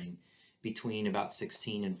time frame between about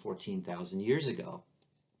 16 and 14,000 years ago.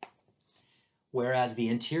 Whereas the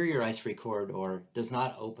interior ice-free corridor does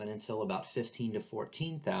not open until about 15 to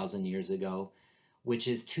 14,000 years ago, which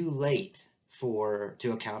is too late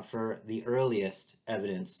to account for the earliest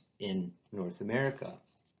evidence in North America.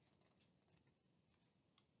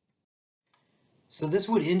 So this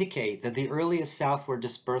would indicate that the earliest southward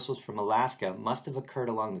dispersals from Alaska must have occurred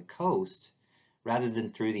along the coast rather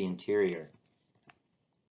than through the interior.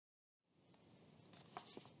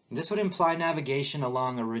 This would imply navigation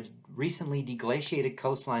along a recently deglaciated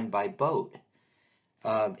coastline by boat,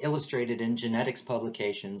 illustrated in genetics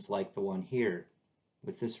publications like the one here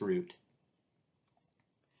with this route.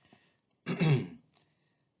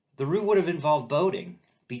 The route would have involved boating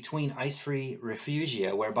between ice-free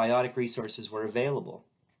refugia where biotic resources were available.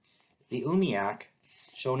 The Umiak,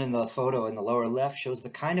 shown in the photo in the lower left, shows the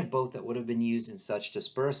kind of boat that would have been used in such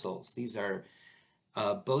dispersals. These are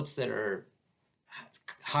boats that are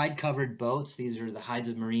hide-covered boats. These are the hides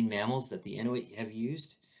of marine mammals that the Inuit have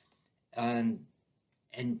used. And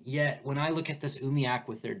yet, when I look at this Umiak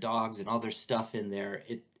with their dogs and all their stuff in there,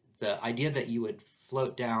 the idea that you would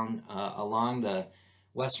float down along the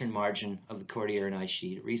western margin of the Cordilleran ice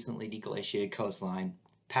sheet, recently deglaciated coastline,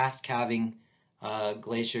 past calving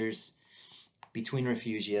glaciers between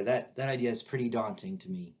refugia, that idea is pretty daunting to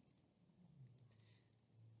me.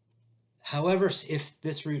 However, if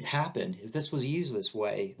this route happened, if this was used this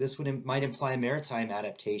way, this might imply maritime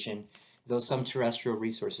adaptation, though some terrestrial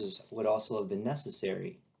resources would also have been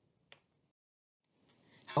necessary.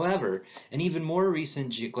 However, an even more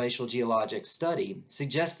recent glacial geologic study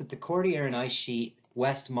suggests that the Cordilleran ice sheet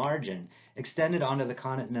west margin extended onto the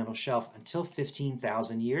continental shelf until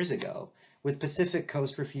 15,000 years ago, with Pacific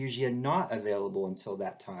coast refugia not available until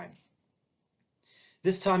that time.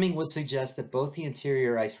 This timing would suggest that both the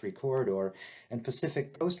interior ice-free corridor and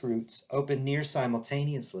Pacific coast routes opened near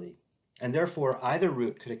simultaneously, and therefore either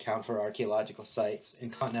route could account for archaeological sites in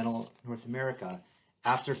continental North America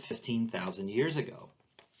after 15,000 years ago.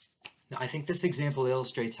 Now, I think this example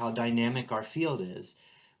illustrates how dynamic our field is,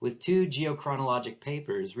 with 2 geochronologic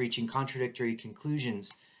papers reaching contradictory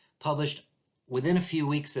conclusions published within a few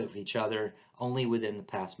weeks of each other, only within the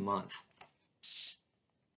past month.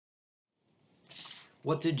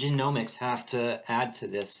 What do genomics have to add to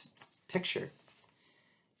this picture?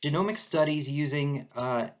 Genomic studies using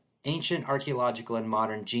ancient archaeological and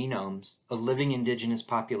modern genomes of living indigenous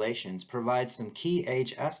populations provide some key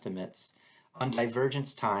age estimates on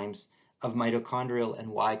divergence times of mitochondrial and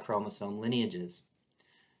Y chromosome lineages.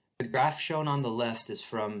 The graph shown on the left is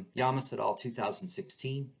from Yamas et al.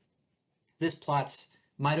 2016. This plots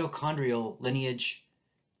mitochondrial lineage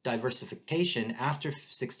diversification after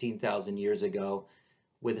 16,000 years ago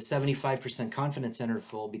with a 75% confidence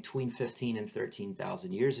interval between 15 and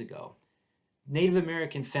 13,000 years ago. Native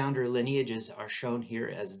American founder lineages are shown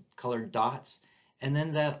here as colored dots, and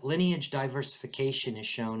then the lineage diversification is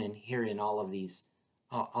shown in here in all of these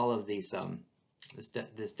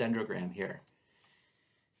this dendrogram here.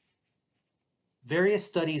 Various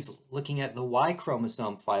studies looking at the Y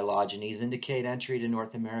chromosome phylogenies indicate entry to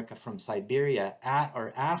North America from Siberia at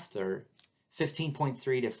or after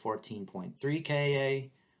 15.3 to 14.3 Ka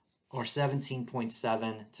or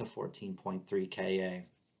 17.7 to 14.3 Ka.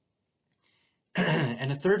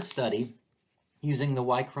 And a third study using the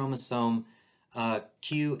Y chromosome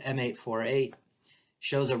QM848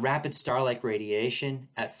 shows a rapid star-like radiation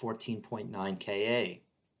at 14.9 Ka.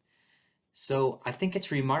 So I think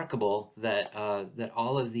it's remarkable that that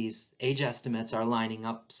all of these age estimates are lining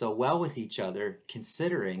up so well with each other,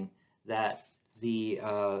 considering that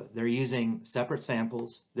they're using separate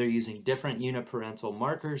samples, they're using different uniparental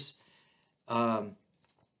markers, and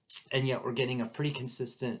yet we're getting a pretty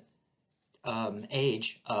consistent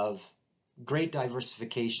age of great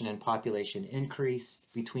diversification and population increase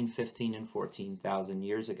between 15 and 14,000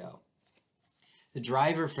 years ago. The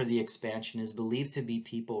driver for the expansion is believed to be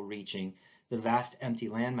people reaching the vast empty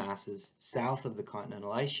land masses south of the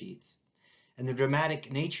continental ice sheets. And the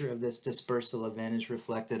dramatic nature of this dispersal event is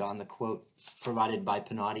reflected on the quote provided by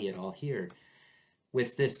Pinotti et al. Here.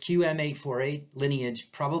 With this QM848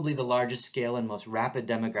 lineage probably the largest scale and most rapid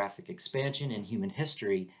demographic expansion in human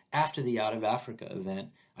history after the Out of Africa event,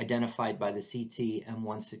 identified by the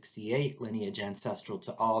CT-M168 lineage ancestral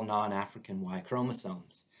to all non-African Y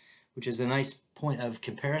chromosomes, which is a nice point of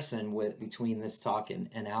comparison between this talk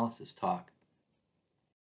and Alice's talk.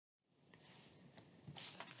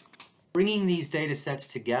 Bringing these data sets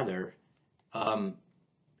together,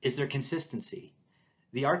 is there consistency?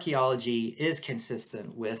 The archaeology is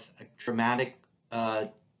consistent with a dramatic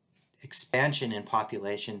expansion in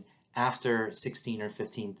population after 16 or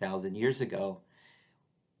 15,000 years ago.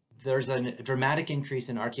 There's a dramatic increase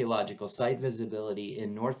in archaeological site visibility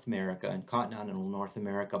in North America and continental North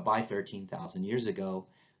America by 13,000 years ago.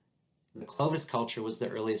 The Clovis culture was the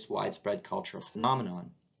earliest widespread cultural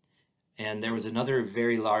phenomenon. And there was another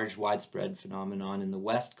very large widespread phenomenon in the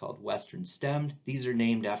West called Western Stemmed. These are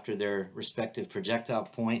named after their respective projectile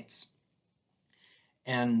points.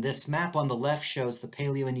 And this map on the left shows the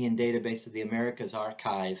Paleo-Indian database of the Americas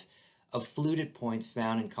archive of fluted points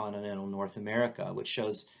found in continental North America, which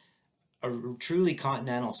shows a truly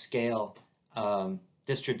continental scale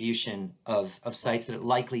distribution of sites that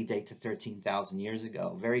likely date to 13,000 years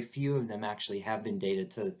ago. Very few of them actually have been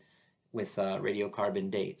dated with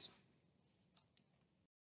radiocarbon dates.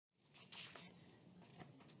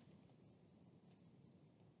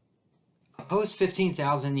 A post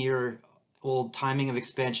 15,000 year old timing of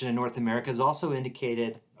expansion in North America is also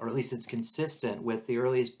indicated, or at least it's consistent with the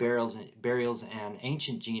earliest burials and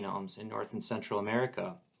ancient genomes in North and Central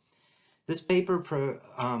America. This paper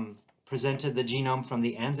presented the genome from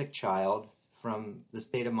the Anzac child from the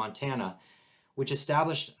state of Montana, which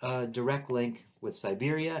established a direct link with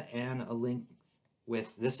Siberia and a link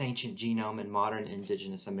with this ancient genome and modern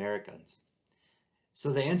indigenous Americans.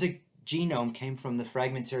 So the Anzac genome came from the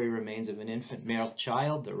fragmentary remains of an infant male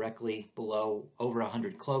child directly below over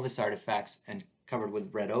 100 Clovis artifacts and covered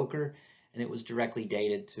with red ochre, and it was directly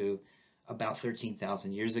dated to about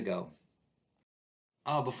 13,000 years ago.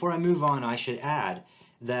 Before I move on, I should add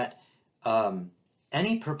that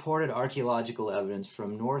any purported archaeological evidence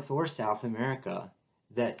from North or South America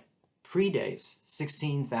that predates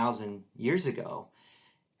 16,000 years ago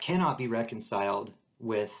cannot be reconciled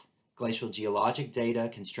with glacial geologic data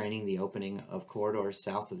constraining the opening of corridors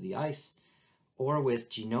south of the ice, or with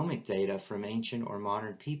genomic data from ancient or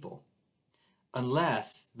modern people,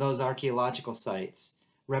 unless those archaeological sites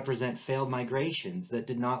represent failed migrations that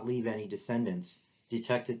did not leave any descendants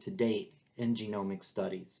detected to date in genomic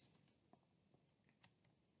studies.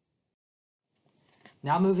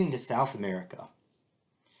 Now moving to South America.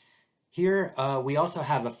 Here we also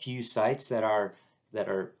have a few sites that are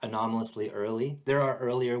anomalously early. There are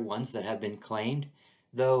earlier ones that have been claimed,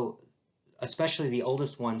 though especially the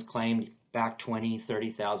oldest ones claimed back 20,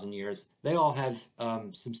 30,000 years, they all have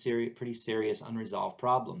some pretty serious unresolved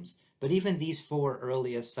problems. But even these four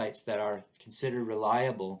earliest sites that are considered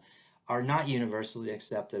reliable are not universally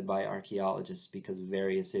accepted by archaeologists because of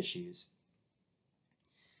various issues.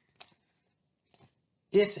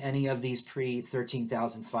 If any of these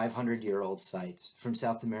pre-13,500-year-old sites from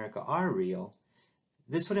South America are real,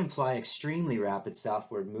 this would imply extremely rapid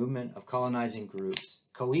southward movement of colonizing groups,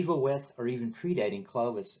 coeval with or even predating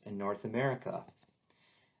Clovis in North America.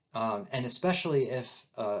 And especially if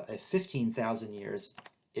 15,000 years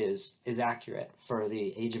is accurate for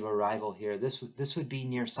the age of arrival here, this would be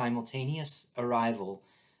near simultaneous arrival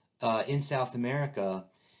in South America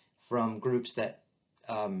from groups that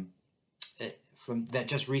that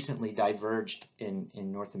just recently diverged in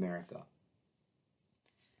North America.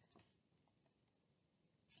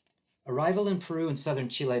 Arrival in Peru and southern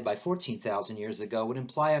Chile by 14,000 years ago would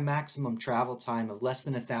imply a maximum travel time of less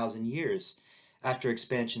than 1,000 years after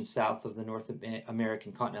expansion south of the North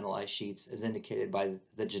American continental ice sheets as indicated by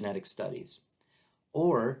the genetic studies.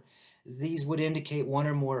 Or these would indicate one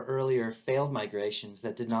or more earlier failed migrations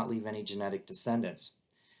that did not leave any genetic descendants.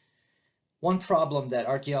 One problem that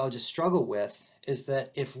archaeologists struggle with is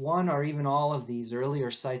that if one or even all of these earlier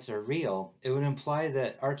sites are real, it would imply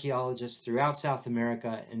that archaeologists throughout South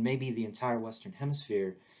America and maybe the entire Western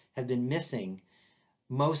Hemisphere have been missing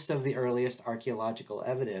most of the earliest archaeological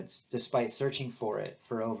evidence despite searching for it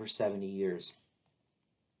for over 70 years.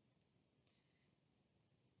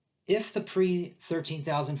 If the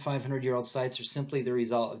pre-13,500-year-old sites are simply the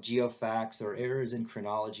result of geofacts or errors in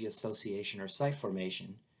chronology, association, or site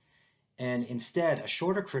formation, and instead a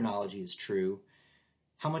shorter chronology is true,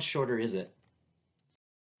 how much shorter is it?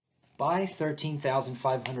 By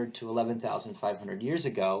 13,500 to 11,500 years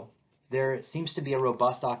ago, there seems to be a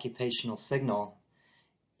robust occupational signal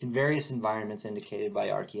in various environments indicated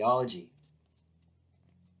by archaeology.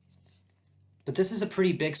 But this is a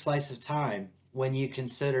pretty big slice of time when you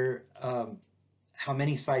consider how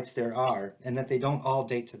many sites there are and that they don't all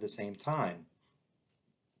date to the same time.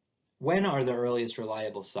 When are the earliest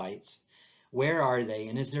reliable sites? Where are they?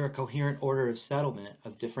 And is there a coherent order of settlement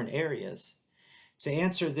of different areas? To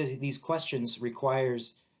answer these questions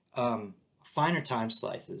requires finer time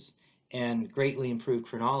slices and greatly improved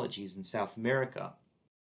chronologies in South America.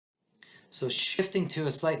 So shifting to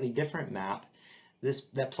a slightly different map,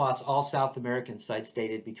 that plots all South American sites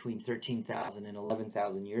dated between 13,000 and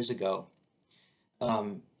 11,000 years ago.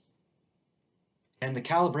 And the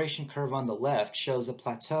calibration curve on the left shows a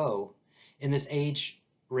plateau in this age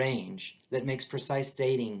range that makes precise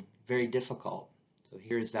dating very difficult. So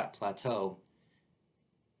here's that plateau.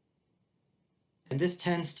 And this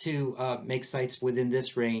tends to make sites within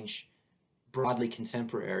this range broadly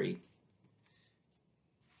contemporary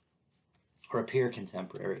or appear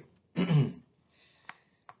contemporary.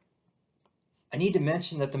 I need to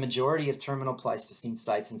mention that the majority of terminal Pleistocene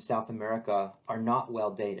sites in South America are not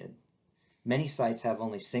well dated. Many sites have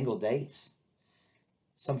only single dates.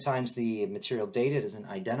 Sometimes the material dated isn't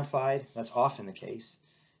identified. That's often the case.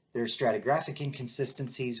 There are stratigraphic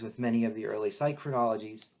inconsistencies with many of the early site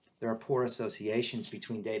chronologies. There are poor associations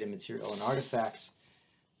between dated material and artifacts.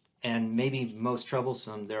 And maybe most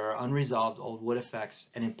troublesome, there are unresolved old wood effects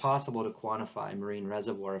and impossible to quantify marine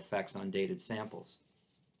reservoir effects on dated samples.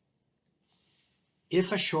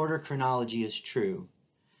 If a shorter chronology is true,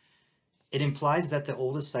 it implies that the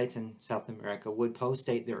oldest sites in South America would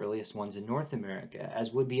post-date the earliest ones in North America,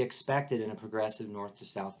 as would be expected in a progressive north to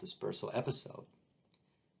south dispersal episode.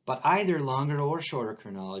 But either longer or shorter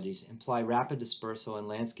chronologies imply rapid dispersal and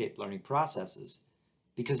landscape learning processes,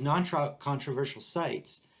 because non-controversial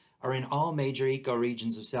sites are in all major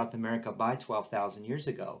ecoregions of South America by 12,000 years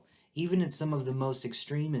ago, even in some of the most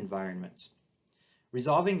extreme environments.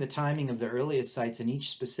 Resolving the timing of the earliest sites in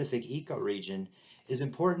each specific ecoregion is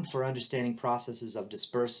important for understanding processes of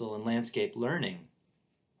dispersal and landscape learning.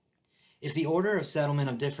 If the order of settlement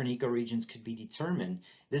of different ecoregions could be determined,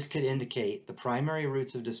 this could indicate the primary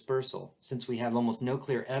routes of dispersal, since we have almost no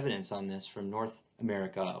clear evidence on this from North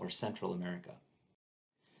America or Central America.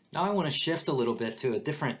 Now I want to shift a little bit to a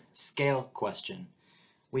different scale question.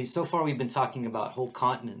 So far we've been talking about whole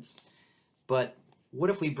continents, but what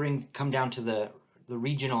if we come down to the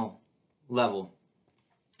regional level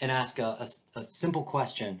and ask a simple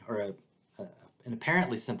question, or an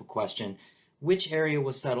apparently simple question: which area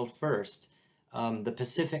was settled first, the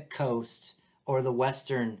Pacific coast or the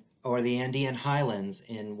western or the Andean highlands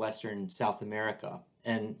in western South America?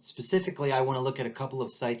 And specifically, I want to look at a couple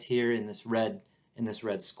of sites here in this red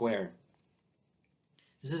square.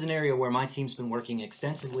 This is an area where my team's been working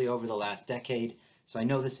extensively over the last decade, so I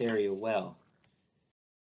know this area well.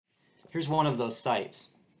 Here's one of those sites.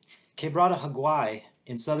 Quebrada Jaguay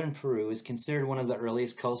in southern Peru is considered one of the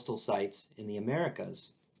earliest coastal sites in the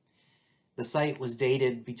Americas. The site was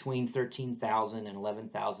dated between 13,000 and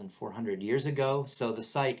 11,400 years ago, so the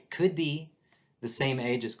site could be the same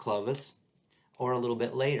age as Clovis or a little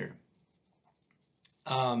bit later.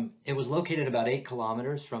 It was located about 8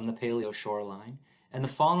 kilometers from the paleo shoreline, and the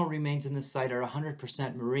faunal remains in this site are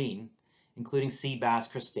 100% marine, including sea bass,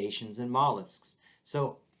 crustaceans, and mollusks.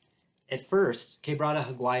 So at first, Quebrada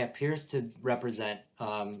Higuay appears to represent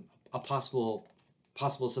a possible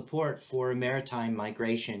support for a maritime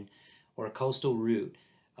migration or a coastal route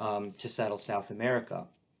to settle South America.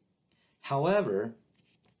 However,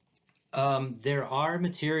 there are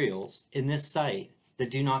materials in this site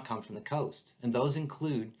that do not come from the coast, and those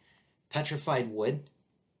include petrified wood.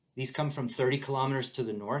 These come from 30 kilometers to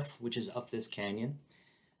the north, which is up this canyon.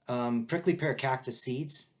 Prickly pear cactus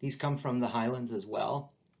seeds, these come from the highlands as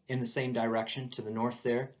well, in the same direction to the north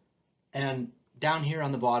there. And down here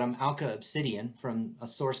on the bottom, Alca obsidian from a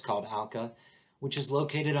source called Alca, which is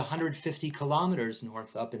located 150 kilometers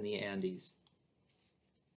north up in the Andes.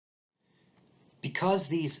 Because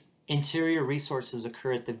these interior resources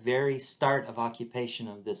occur at the very start of occupation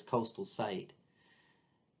of this coastal site,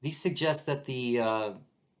 these suggest that the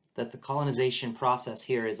colonization process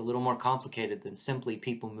here is a little more complicated than simply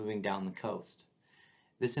people moving down the coast.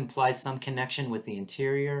 This implies some connection with the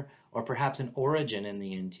interior, or perhaps an origin in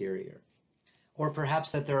the interior, or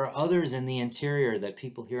perhaps that there are others in the interior that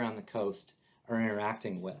people here on the coast are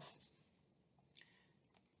interacting with.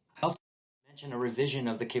 I also mentioned a revision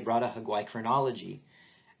of the Quebrada Higuay chronology.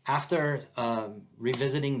 After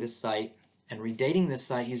revisiting this site and redating this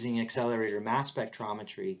site using accelerator mass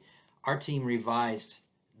spectrometry, our team revised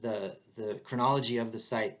the chronology of the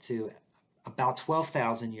site to about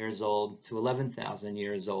 12,000 years old to 11,000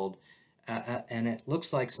 years old. And it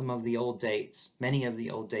looks like some of the old dates, many of the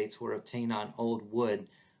old dates were obtained on old wood,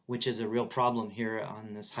 which is a real problem here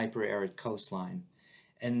on this hyper-arid coastline.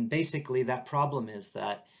 And basically that problem is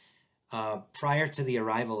that prior to the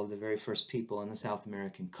arrival of the very first people on the South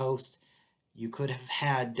American coast, you could have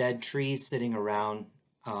had dead trees sitting around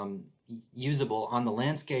usable on the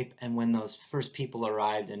landscape, and when those first people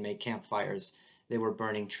arrived and made campfires, they were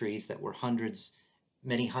burning trees that were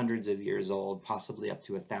many hundreds of years old, possibly up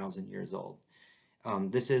to 1,000 years old.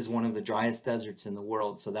 This is one of the driest deserts in the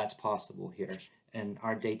world, so that's possible here, and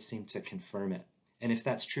our dates seem to confirm it. And if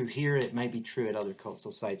that's true here, it might be true at other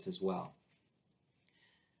coastal sites as well.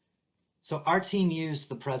 So our team used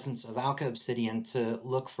the presence of Alca obsidian to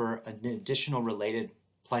look for an additional related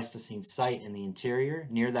Pleistocene site in the interior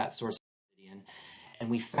near that source of obsidian, and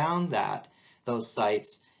we found that those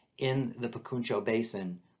sites in the Pucuncho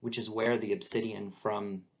Basin, which is where the obsidian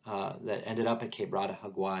from that ended up at Quebrada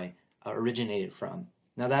Higuay originated from.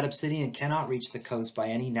 Now that obsidian cannot reach the coast by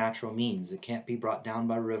any natural means. It can't be brought down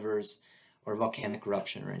by rivers or volcanic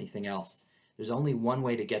eruption or anything else. There's only one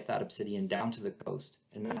way to get that obsidian down to the coast,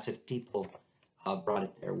 and that's if people brought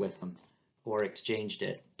it there with them or exchanged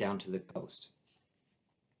it down to the coast.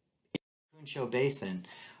 In the Pucuncho Basin,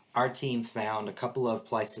 our team found a couple of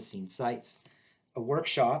Pleistocene sites. A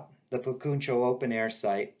workshop, the Pucuncho open air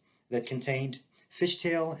site, that contained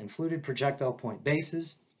fishtail and fluted projectile point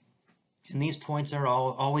bases, and these points are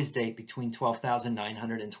always date between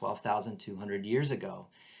 12,900 and 12,200 years ago.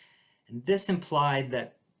 And this implied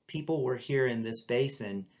that people were here in this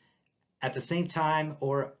basin at the same time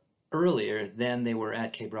or earlier than they were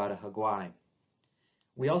at Quebrada Higuay.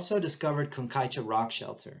 We also discovered Cuncaicha rock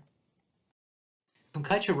shelter.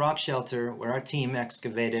 Cuncaicha rock shelter, where our team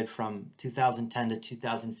excavated from 2010 to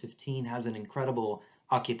 2015, has an incredible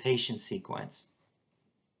occupation sequence.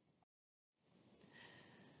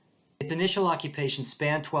 Its initial occupation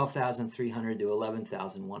spanned 12,300 to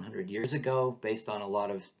 11,100 years ago, based on a lot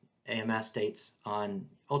of AMS dates on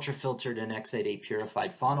ultrafiltered and X8A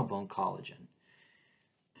purified faunal bone collagen.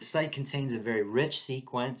 The site contains a very rich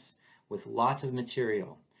sequence with lots of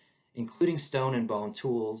material, including stone and bone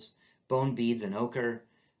tools, bone beads and ochre,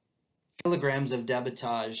 kilograms of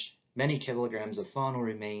debitage, many kilograms of faunal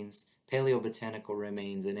remains, paleobotanical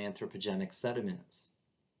remains, and anthropogenic sediments.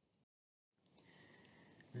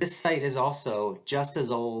 This site is also just as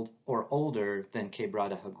old or older than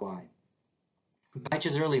Quebrada Higuay.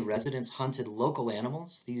 Cuncaicha's early residents hunted local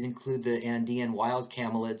animals. These include the Andean wild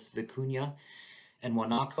camelids vicuña and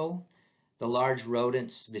guanaco, the large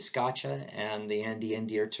rodents vizcacha, and the Andean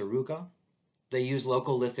deer taruga. They used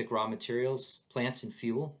local lithic raw materials, plants, and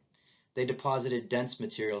fuel. They deposited dense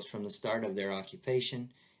materials from the start of their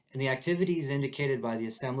occupation, and the activities indicated by the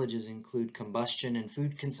assemblages include combustion and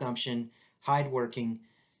food consumption, hide working,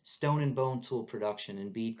 stone and bone tool production,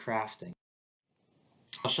 and bead crafting.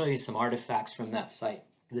 I'll show you some artifacts from that site.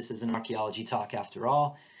 This is an archaeology talk after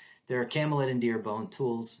all. There are camelid and deer bone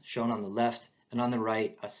tools shown on the left, and on the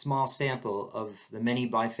right, a small sample of the many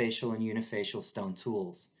bifacial and unifacial stone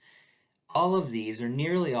tools. All of these, or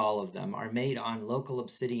nearly all of them, are made on local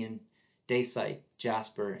obsidian, dacite,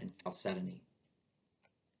 jasper, and chalcedony.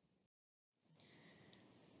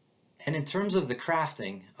 And in terms of the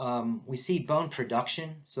crafting, we see bone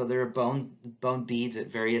production. So there are bone beads at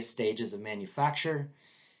various stages of manufacture,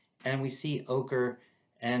 and we see ochre,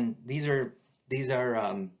 and these are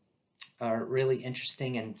really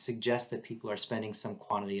interesting and suggest that people are spending some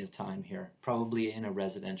quantity of time here, probably in a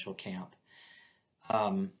residential camp.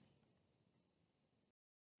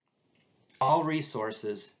 All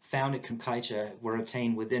resources found at Conchaicha were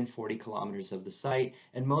obtained within 40 kilometers of the site,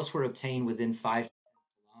 and most were obtained within 5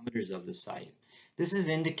 kilometers of the site. This is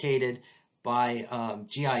indicated by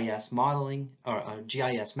GIS modeling or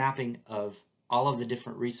GIS mapping of all of the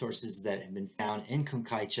different resources that have been found in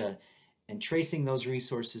Conchaicha and tracing those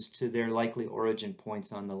resources to their likely origin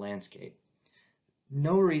points on the landscape.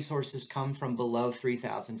 No resources come from below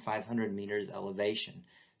 3,500 meters elevation.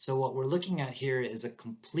 So what we're looking at here is a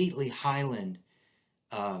completely highland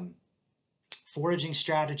foraging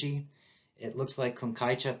strategy. It looks like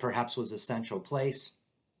Conchaicha perhaps was a central place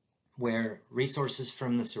where resources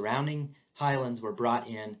from the surrounding highlands were brought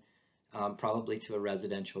in, probably to a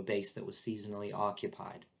residential base that was seasonally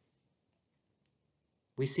occupied.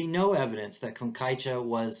 We see no evidence that Conchaicha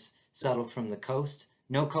was settled from the coast.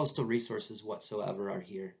 No coastal resources whatsoever are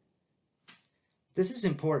here. This is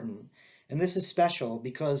important, and this is special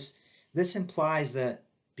because this implies that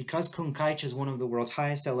because Conchaicha is one of the world's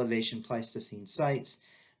highest elevation Pleistocene sites,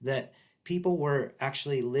 that people were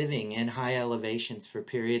actually living in high elevations for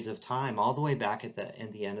periods of time, all the way back at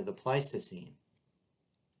the end of the Pleistocene.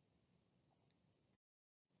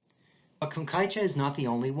 But Conchaicha is not the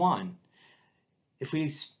only one.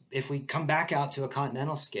 If we come back out to a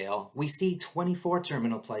continental scale, we see 24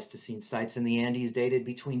 terminal Pleistocene sites in the Andes dated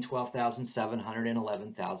between 12,700 and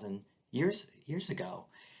 11,000 years ago.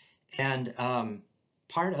 And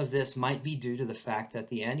part of this might be due to the fact that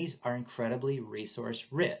the Andes are incredibly resource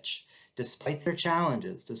rich, despite their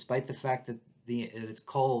challenges, despite the fact that it's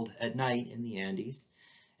cold at night in the Andes,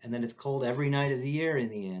 and that it's cold every night of the year in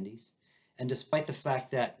the Andes, and despite the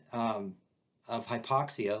fact that of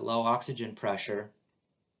hypoxia, low oxygen pressure,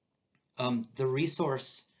 the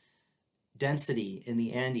resource density in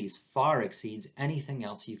the Andes far exceeds anything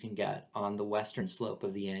else you can get on the western slope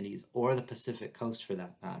of the Andes or the Pacific coast for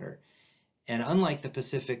that matter. And unlike the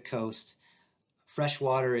Pacific coast, fresh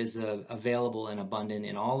water is available and abundant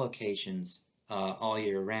in all locations all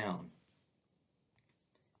year round.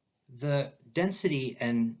 The density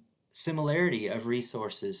and similarity of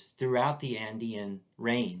resources throughout the Andean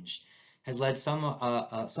range has led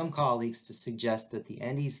some colleagues to suggest that the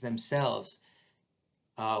Andes themselves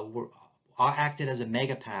acted as a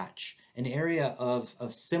megapatch, an area of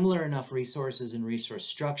similar enough resources and resource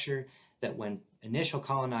structure that when initial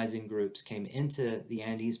colonizing groups came into the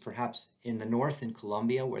Andes, perhaps in the north in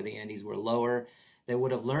Colombia where the Andes were lower, they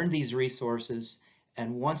would have learned these resources,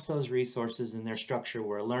 and once those resources and their structure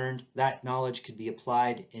were learned, that knowledge could be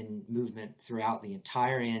applied in movement throughout the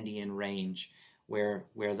entire Andean range where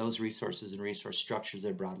those resources and resource structures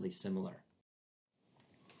are broadly similar.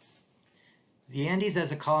 The Andes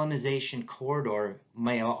as a colonization corridor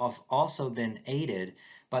may have also been aided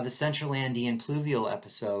by the Central Andean pluvial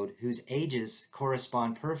episode, whose ages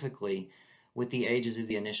correspond perfectly with the ages of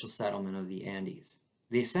the initial settlement of the Andes.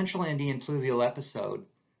 The Central Andean pluvial episode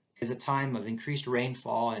is a time of increased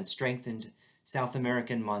rainfall and strengthened South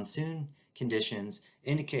American monsoon conditions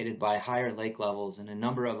indicated by higher lake levels and a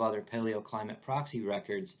number of other paleoclimate proxy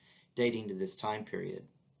records dating to this time period.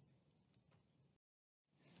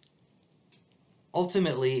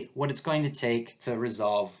 Ultimately, what it's going to take to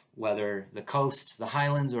resolve whether the coast, the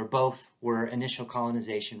highlands, or both were initial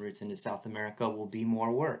colonization routes into South America will be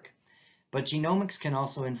more work. But genomics can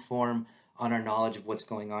also inform on our knowledge of what's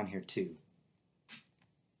going on here too.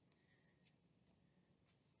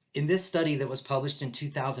 In this study that was published in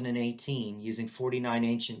 2018 using 49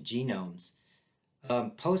 ancient genomes,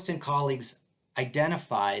 Post and colleagues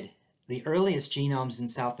identified the earliest genomes in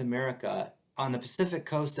South America on the Pacific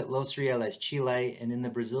coast at Los Rieles, Chile, and in the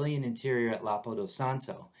Brazilian interior at Lapo do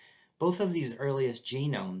Santo. Both of these earliest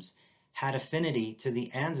genomes had affinity to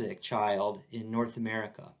the Anzic child in North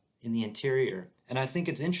America, in the interior. And I think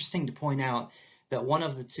it's interesting to point out that one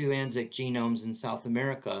of the two Anzic genomes in South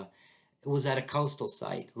America was at a coastal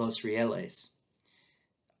site, Los Rieles.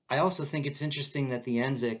 I also think it's interesting that the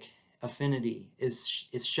Anzic affinity is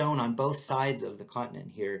shown on both sides of the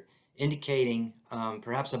continent here, indicating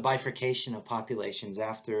perhaps a bifurcation of populations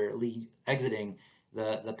after exiting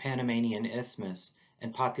the Panamanian Isthmus,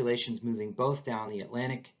 and populations moving both down the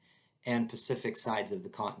Atlantic and Pacific sides of the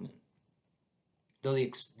continent,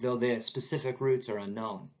 though the specific routes are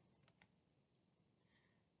unknown.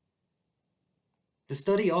 The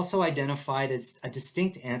study also identified a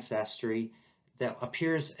distinct ancestry that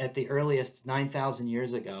appears at the earliest 9,000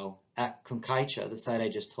 years ago at Kumkaicha, the site I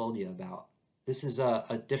just told you about. This is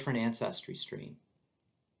a different ancestry stream.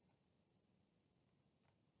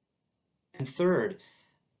 And third,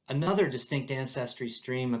 another distinct ancestry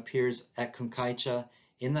stream appears at Kumkaicha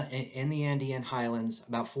in the Andean highlands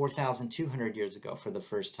about 4,200 years ago for the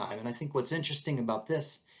first time. And I think what's interesting about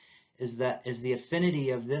this is the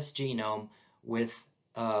affinity of this genome with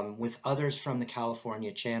others from the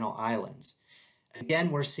California Channel Islands.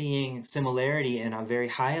 Again, we're seeing similarity in a very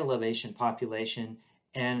high elevation population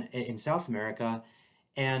and in South America,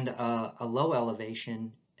 and a low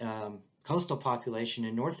elevation coastal population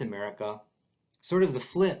in North America, sort of the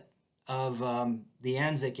flip of the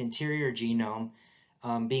Anzic interior genome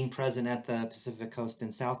being present at the Pacific coast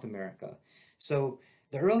in South America. So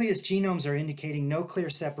the earliest genomes are indicating no clear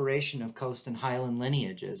separation of coast and highland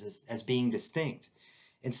lineages as being distinct.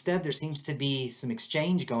 Instead, there seems to be some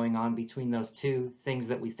exchange going on between those two things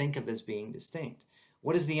that we think of as being distinct.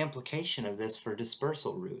 What is the implication of this for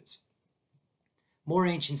dispersal routes? More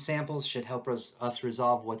ancient samples should help us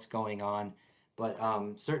resolve what's going on, but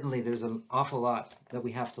certainly there's an awful lot that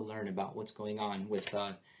we have to learn about what's going on with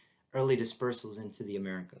early dispersals into the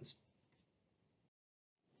Americas.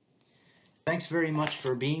 Thanks very much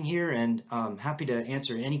for being here, and happy to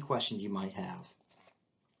answer any questions you might have.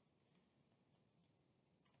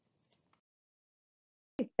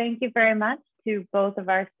 Thank you very much to both of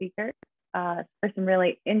our speakers for some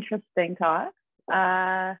really interesting talks.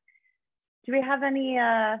 Do we have any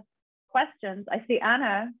questions? I see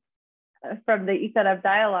Anna from the ICArEHB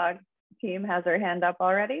Dialogues team has her hand up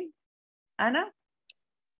already. Anna?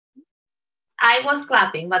 I was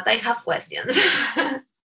clapping, but I have questions.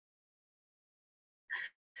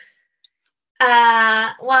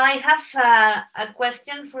 Well, I have a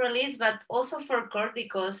question for Elise, but also for Kurt,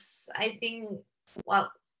 because I think,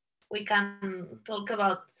 well, we can talk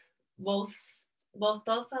about both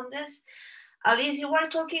thoughts on this. Elise, you were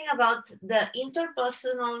talking about the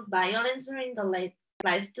interpersonal violence during the late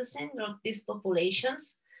Pleistocene of these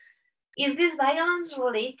populations. Is this violence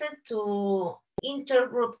related to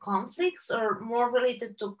intergroup conflicts or more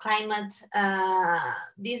related to climate,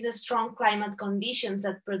 these strong climate conditions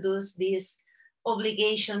that produce this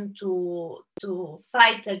obligation to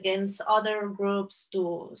fight against other groups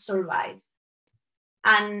to survive?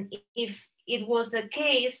 And if it was the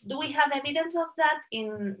case, do we have evidence of that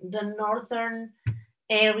in the northern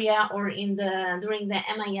area or in during the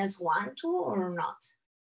MIS1 too, or not?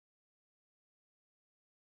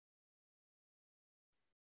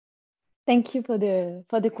 Thank you for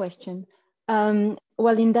the question.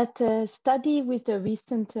 Well, in that study with the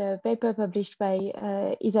recent paper published by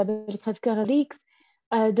Isabelle Crève-Cœur-Alix,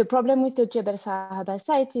 the problem with the Jebel Sahaba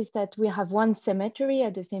site is that we have one cemetery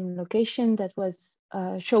at the same location that was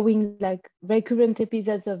showing like recurrent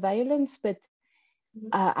episodes of violence, but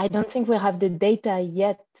I don't think we have the data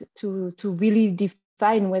yet to really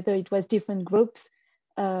define whether it was different groups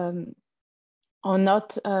or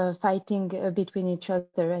not fighting between each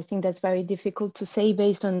other. I think that's very difficult to say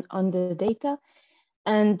based on the data.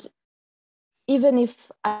 And even if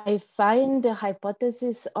I find the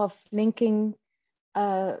hypothesis of linking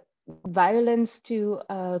violence to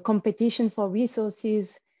competition for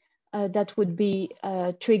resources that would be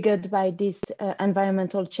triggered by these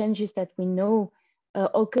environmental changes that we know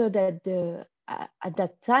occurred at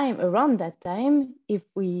that time, around that time, there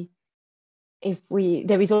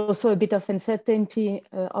is also a bit of uncertainty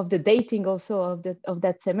of the dating also of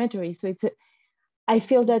that cemetery. So I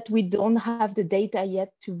feel that we don't have the data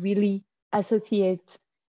yet to really associate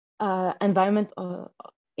environment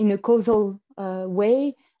in a causal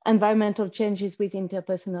way, environmental changes with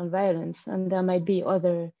interpersonal violence. And there might be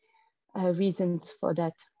other reasons for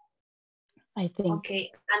that, I think.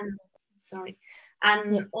 Okay, and sorry.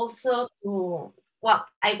 And yeah. Also, well,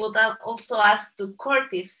 I would also ask to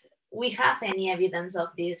Kurt if we have any evidence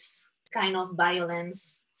of this kind of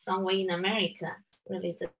violence somewhere in America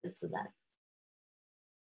related to that.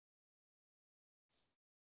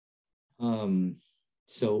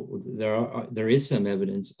 So there is some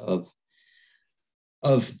evidence of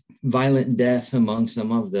violent death among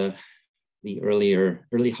some of the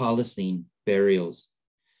early Holocene burials.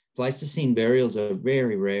 Pleistocene burials are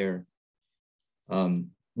very rare.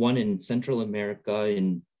 One in Central America,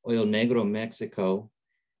 in Oyo Negro, Mexico.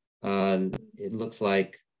 It looks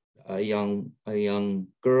like a young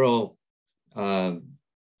girl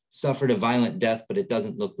suffered a violent death, but it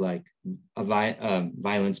doesn't look like a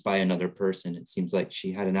violence by another person. It seems like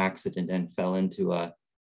she had an accident and fell into a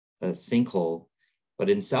sinkhole. But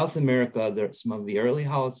in South America, some of the early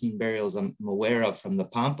Holocene burials I'm aware of from the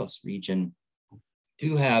Pampas region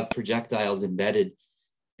do have projectiles embedded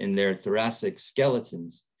in their thoracic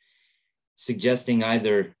skeletons, suggesting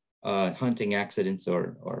either hunting accidents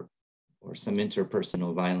or some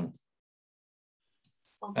interpersonal violence.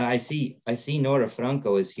 I see Nora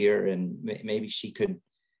Franco is here, and maybe she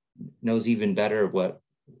knows even better what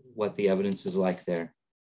the evidence is like there.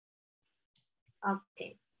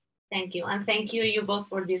 Okay, thank you. And thank you both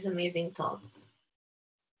for these amazing talks.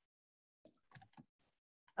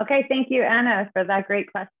 Okay, thank you, Anna, for that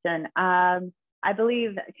great question. I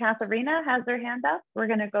believe Katharina has her hand up. We're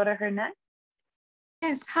going to go to her next.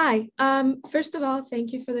 Yes, hi. First of all,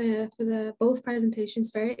 thank you for the both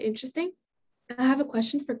presentations, very interesting. I have a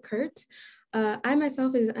question for Kurt. I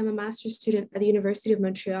myself I'm a master's student at the University of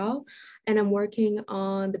Montreal, and I'm working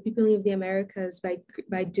on the peopling of the Americas by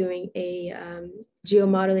doing a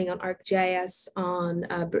geomodeling on ArcGIS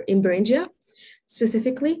in Beringia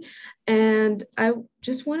specifically. And I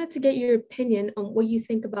just wanted to get your opinion on what you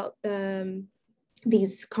think about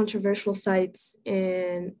these controversial sites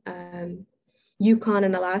in Yukon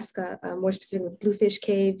and Alaska, more specifically Bluefish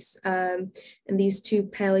Caves, and these two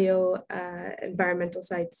paleo environmental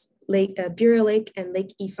sites, Bureau Lake and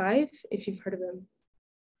Lake E5, if you've heard of them.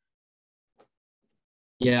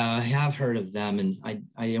 Yeah, I have heard of them, and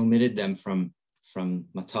I omitted them from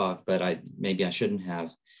my talk, but maybe I shouldn't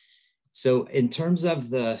have. So in terms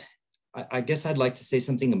of I guess I'd like to say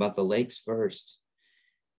something about the lakes first.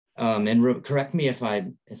 And correct me if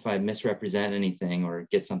I misrepresent anything or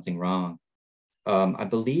get something wrong. I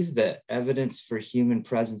believe that evidence for human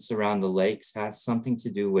presence around the lakes has something to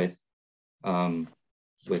do with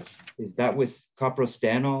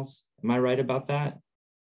coprostanols? Am I right about that?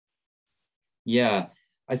 Yeah,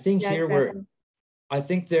 I think yeah, here exactly. I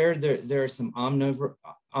think there are some omnivore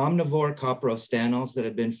coprostanols that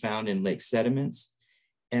have been found in lake sediments,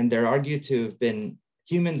 and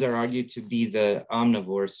humans are argued to be the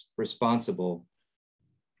omnivores responsible.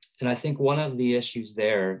 And I think one of the issues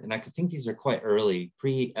there, and I think these are quite early,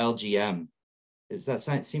 pre-LGM, does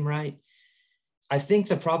that seem right? I think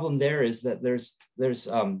the problem there is that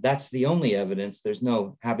that's the only evidence. There's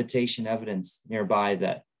no habitation evidence nearby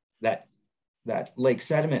that lake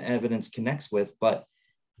sediment evidence connects with. But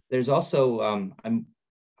there's also I'm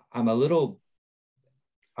a little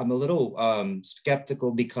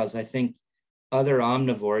skeptical, because I think other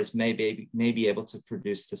omnivores may be able to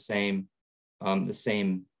produce the same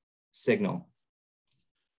signal.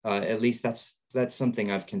 At least that's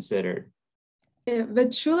something I've considered. Yeah,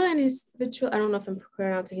 Vitrula, I don't know if I'm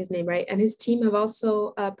pronouncing his name right, and his team have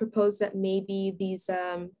also proposed that maybe these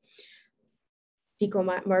fecal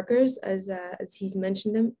markers, as he's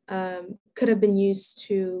mentioned them, could have been used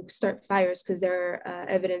to start fires, because there are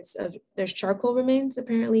evidence of there's charcoal remains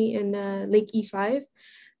apparently in Lake E5,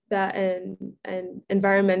 that and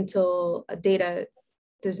environmental data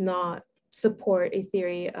does not support a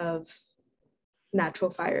theory of natural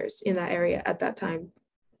fires in that area at that time.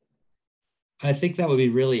 I think that would be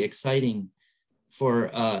really exciting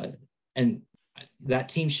and that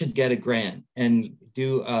team should get a grant and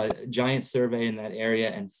do a giant survey in that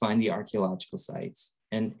area and find the archaeological sites.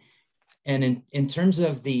 And in terms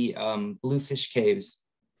of the Bluefish Caves,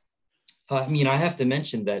 I mean, I have to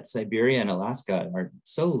mention that Siberia and Alaska are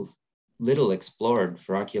so little explored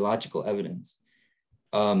for archaeological evidence.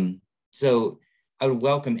 So I would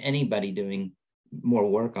welcome anybody doing more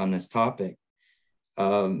work on this topic.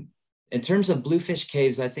 In terms of Bluefish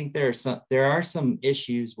Caves, I think there are some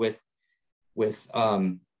issues with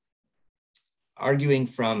arguing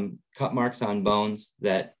from cut marks on bones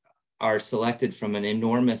that are selected from an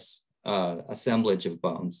enormous assemblage of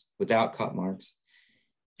bones without cut marks,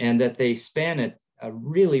 and that they span a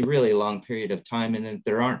really, really long period of time, and that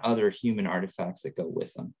there aren't other human artifacts that go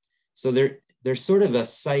with them. So there's sort of a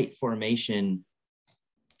site formation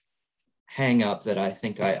hang up that I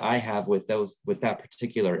think I have with that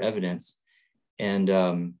particular evidence. And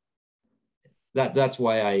that's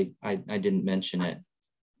why I didn't mention it.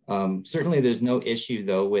 Certainly there's no issue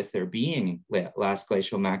though with there being last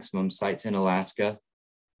glacial maximum sites in Alaska.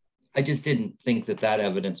 I just didn't think that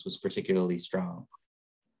evidence was particularly strong.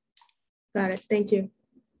 Got it, thank you.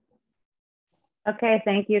 Okay,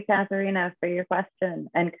 thank you, Katharina, for your question,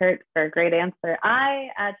 and Kurt for a great answer. I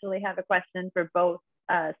actually have a question for both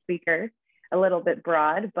speakers, a little bit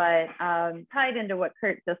broad, but tied into what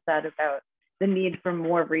Kurt just said about the need for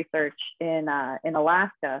more research in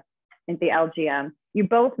Alaska, in the LGM. you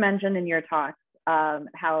both mentioned in your talks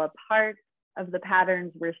how a part of the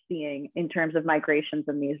patterns we're seeing in terms of migrations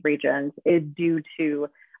in these regions is due to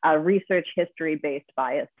research history-based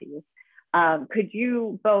biases. Could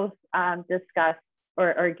you both discuss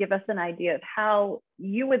or give us an idea of how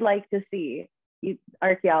you would like to see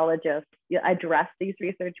archaeologists address these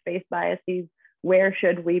research-based biases? Where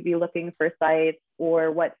should we be looking for sites,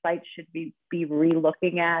 or what sites should we be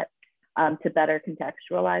re-looking at to better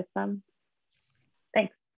contextualize them?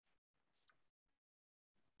 Thanks.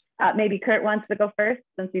 Maybe Kurt wants to go first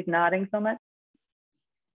since he's nodding so much.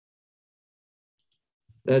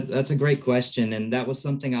 That's a great question. And that was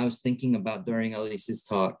something I was thinking about during Elise's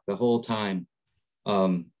talk the whole time.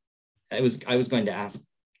 I was going to ask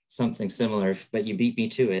something similar, but you beat me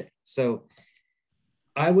to it. So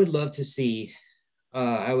I would love to see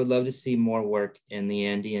more work in the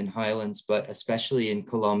Andean highlands, but especially in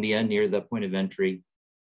Colombia near the point of entry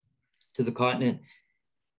to the continent.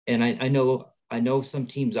 And I know some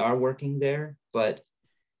teams are working there, but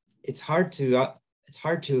it's hard to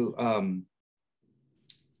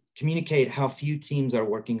communicate how few teams are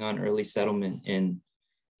working on early settlement in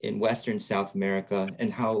Western South America,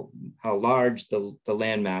 and how large the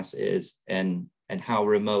landmass is, and how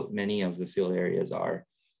remote many of the field areas are.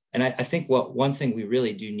 And I think one thing we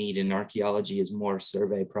really do need in archaeology is more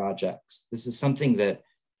survey projects. This is something that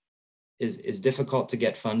is difficult to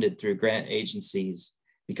get funded through grant agencies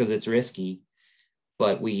because it's risky,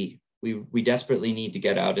 but we desperately need to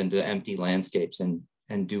get out into empty landscapes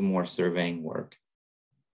and do more surveying work.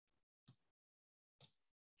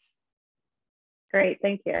 Great,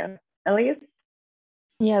 thank you. Elise?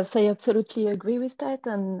 Yes, I absolutely agree with that.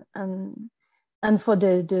 And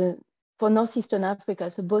for Northeastern Africa,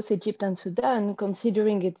 so both Egypt and Sudan,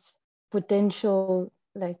 considering its potential,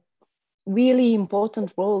 like really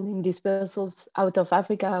important role in dispersals out of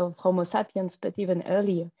Africa of Homo sapiens, but even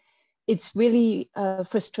earlier, it's really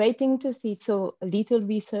frustrating to see so little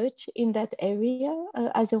research in that area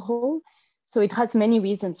as a whole. So it has many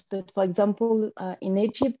reasons, but for example, in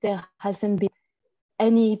Egypt, there hasn't been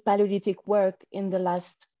any Paleolithic work in the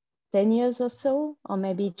last 10 years or so, or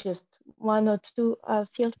maybe just 1 or 2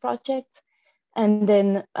 field projects. And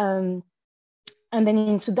then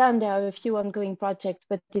in Sudan, there are a few ongoing projects,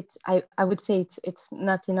 but I would say it's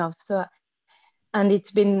not enough. So, and it's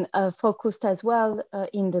been focused as well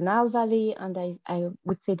in the Nile Valley, and I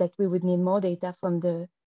would say that we would need more data from the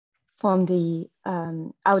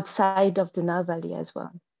outside of the Nile Valley as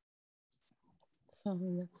well. So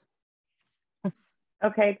yes.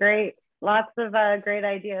 Okay, great. Lots of great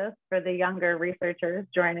ideas for the younger researchers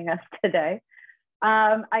joining us today.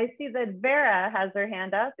 I see that Vera has her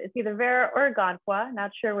hand up. It's either Vera or Godfrey, not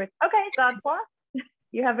sure which. Okay, Godfrey,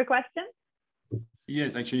 you have a question?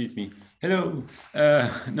 Yes, actually it's me. Hello.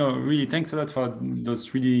 No, really, thanks a lot for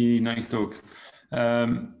those really nice talks.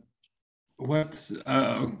 Again,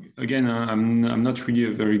 I'm not really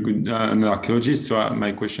a very good an archaeologist, so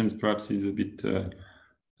my questions perhaps is a bit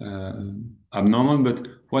abnormal, but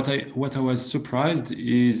what I was surprised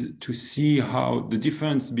is to see how the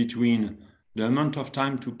difference between the amount of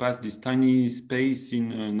time to pass this tiny space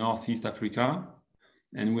in Northeast Africa,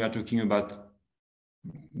 and we are talking about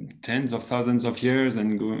tens of thousands of years,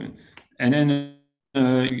 and then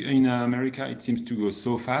in America it seems to go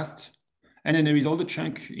so fast, and then there is all the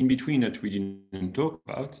chunk in between that we didn't talk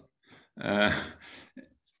about.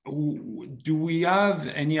 Do we have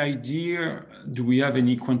any idea, do we have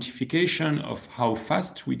any quantification of how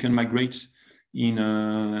fast we can migrate in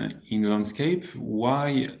landscape?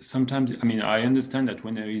 Why sometimes, I mean, I understand that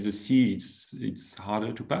when there is a sea, it's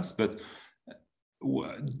harder to pass, but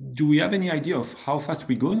do we have any idea of how fast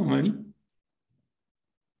we go normally?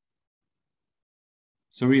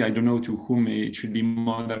 Sorry, I don't know to whom it should be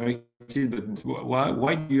more directed, but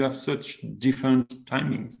why do you have such different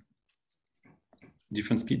timings?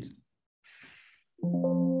 Different speeds?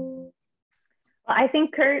 Well, I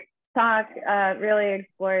think Kurt's talk really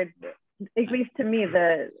explored, at least to me,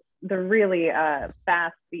 the really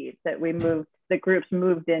fast speeds that the groups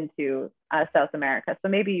moved into South America. So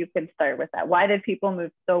maybe you could start with that. Why did people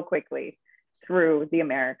move so quickly through the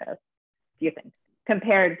Americas, do you think,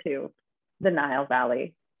 compared to the Nile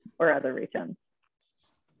Valley or other regions?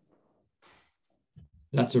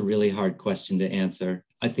 That's a really hard question to answer.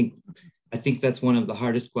 I think that's one of the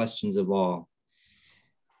hardest questions of all.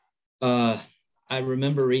 I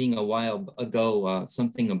remember reading a while ago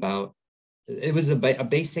something about, it was a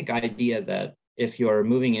basic idea that if you're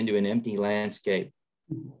moving into an empty landscape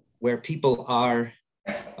where people are,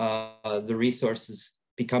 the resources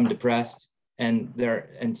become depressed,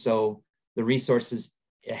 and so the resources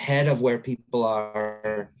ahead of where people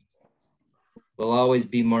are will always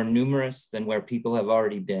be more numerous than where people have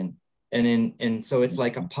already been. And so it's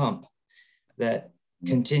like a pump that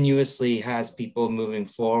continuously has people moving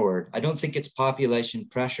forward. I don't think it's population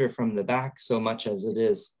pressure from the back so much as it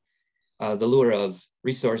is the lure of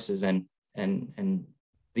resources and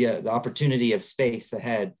the opportunity of space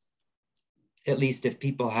ahead, at least if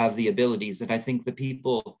people have the abilities. And I think the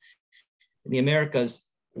people in the Americas,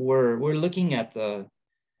 we're looking at the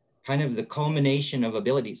kind of the culmination of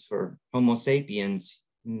abilities for Homo sapiens.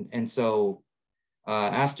 And so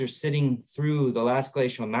after sitting through the last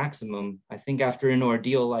glacial maximum, I think after an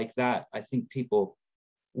ordeal like that, I think people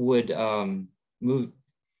would move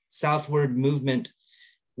southward. Movement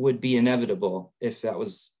would be inevitable if that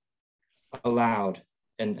was allowed.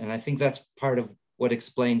 And I think that's part of what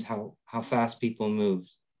explains how fast people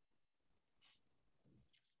moved.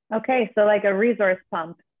 Okay, so like a resource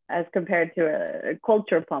pump as compared to a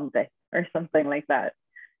culture pump or something like that.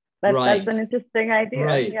 That's an interesting idea.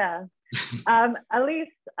 Right. Yeah. Elise,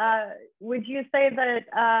 would you say that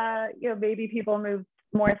maybe people moved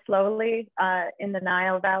more slowly in the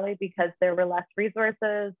Nile Valley because there were less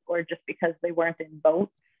resources, or just because they weren't in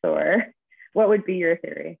boats, or what would be your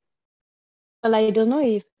theory? Well, I don't know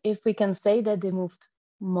if we can say that they moved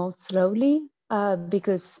more slowly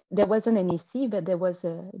because there wasn't any sea, but there was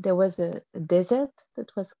a desert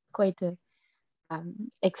that was quite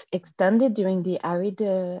extended during the arid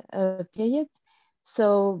period.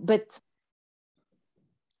 So, but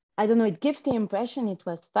I don't know, it gives the impression it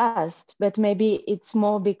was fast, but maybe it's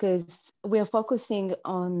more because we're focusing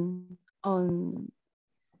on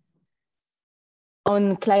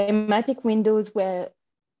climatic windows where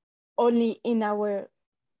only in our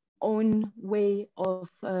own way of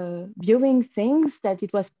viewing things that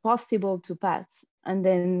it was possible to pass. And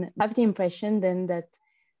then I have the impression then that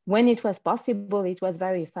when it was possible, it was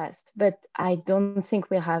very fast. But I don't think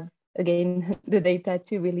we have, again, the data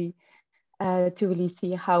to really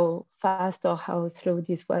see how fast or how slow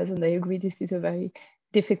this was. And I agree, this is a very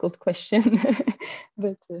difficult question.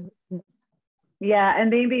 But yeah, and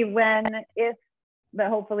maybe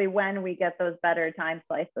hopefully when we get those better time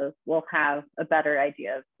slices, we'll have a better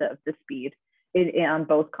idea of the speed on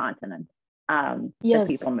both continents that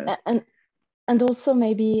people move. And also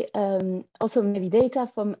maybe data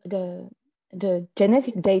from the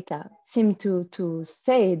genetic data seem to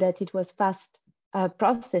say that it was fast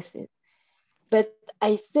processes. But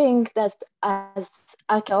I think that as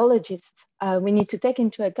archaeologists, we need to take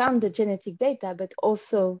into account the genetic data, but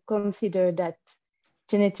also consider that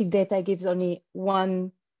genetic data gives only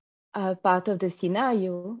one part of the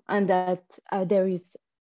scenario, and that there is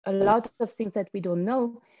a lot of things that we don't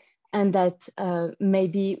know, and that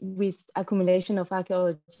maybe with accumulation of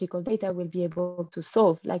archaeological data we'll be able to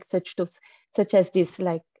solve, like such as this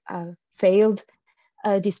failed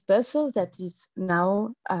dispersals that is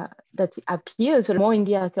now that appears more in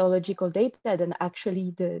the archaeological data than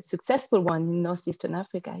actually the successful one in northeastern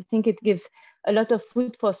Africa. I think it gives a lot of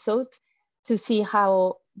food for thought to see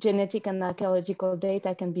how genetic and archaeological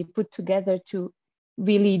data can be put together to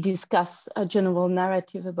really discuss a general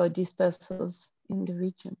narrative about dispersals in the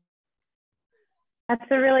region. That's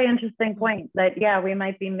a really interesting point, that, yeah, we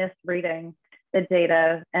might be misreading the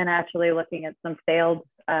data and actually looking at some failed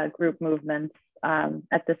group movements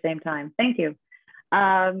at the same time. Thank you.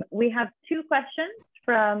 We have two questions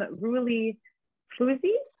from Ruli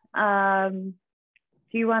Fuzi.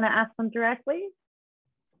 Do you want to ask them directly?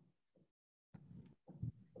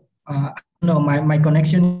 No, my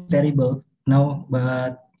connection is terrible now,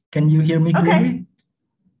 but can you hear me clearly?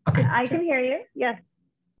 Okay. I can hear you, yes.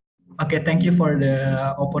 Okay, thank you for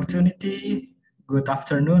the opportunity. Good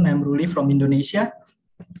afternoon, I'm Ruli from Indonesia.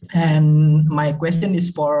 And my question is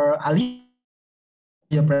for Ali.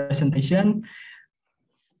 Your presentation.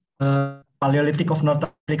 Paleolithic of North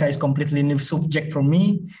Africa is completely new subject for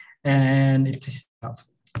me, and it's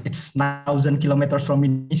 9,000 kilometers from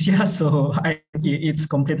Indonesia, so it's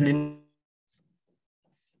completely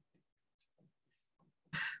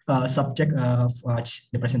subject of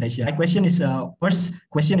the presentation. My question is, first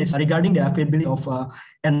question is regarding the availability of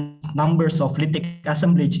and numbers of lithic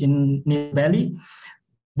assemblage in Nile Valley,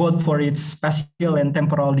 both for its spatial and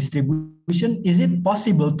temporal distribution. Is it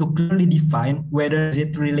possible to clearly define whether is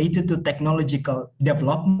it related to technological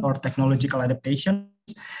development or technological adaptation,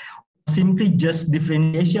 or simply just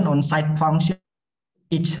differentiation on site function,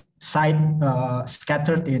 each site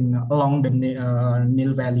scattered along the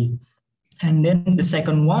Nile Valley? And then the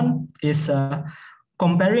second one is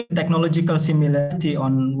comparing technological similarity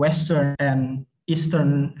on Western and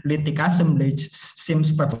Eastern lithic assemblage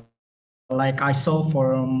seems perfect, like I saw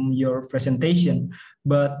from your presentation,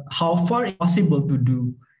 but how far is possible to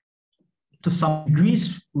do? to some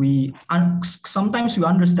degrees, sometimes we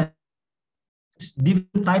understand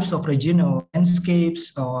different types of regional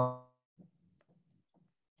landscapes or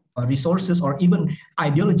resources or even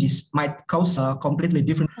ideologies might cause completely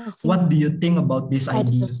different. What do you think about this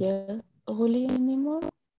idea? I don't hear Ruli anymore.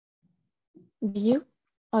 Do you?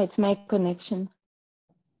 Oh, it's my connection.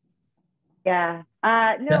 Yeah.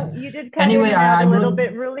 No, you did cut anyway, in and out I a little will...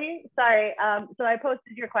 bit, Ruli. Sorry. So I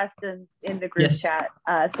posted your questions in the group chat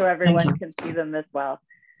so everyone can see them as well.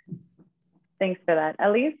 Thanks for that.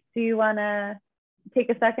 Elise, do you want to take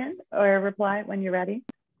a second or reply when you're ready?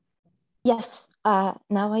 Yes.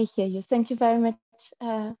 Now I hear you. Thank you very much,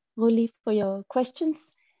 Ruli, for your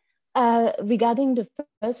questions. Regarding the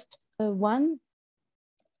first one,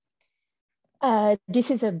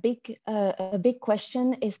 this is a big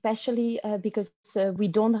question, especially because we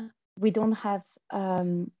don't have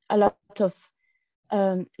a lot of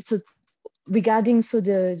so regarding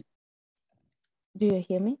do you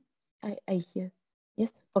hear me? I hear.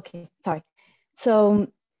 Yes. Okay. Sorry. So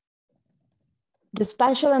the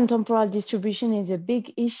spatial and temporal distribution is a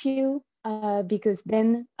big issue because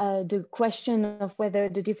then the question of whether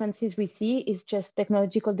the differences we see is just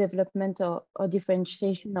technological development or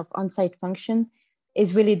differentiation of on-site function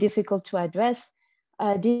is really difficult to address.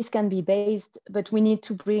 This can be based, but we need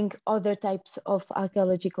to bring other types of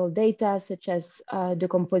archaeological data, such as the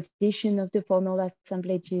composition of the faunal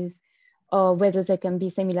assemblages, or whether there can be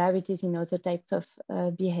similarities in other types of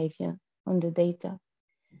behavior on the data.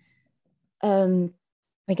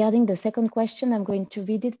 Regarding the second question, I'm going to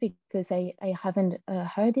read it because I haven't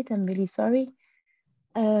heard it. I'm really sorry.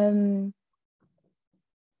 Western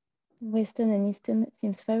and Eastern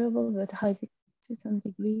seems favorable, but how is it to some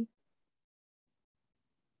degree?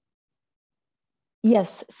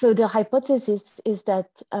 Yes, so the hypothesis is that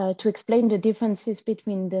to explain the differences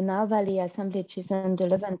between the Nile Valley assemblages and the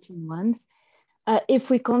Levantine ones, if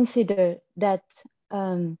we consider that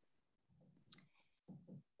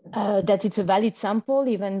that it's a valid sample,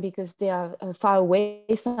 even because they are far away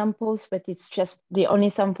samples, but it's just the only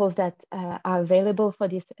samples that are available for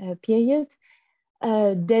this period,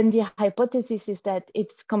 then the hypothesis is that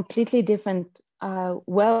it's completely different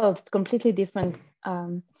worlds, completely different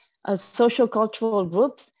social cultural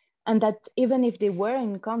groups, and that even if they were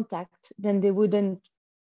in contact, then they wouldn't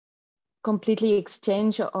completely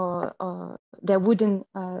exchange or there wouldn't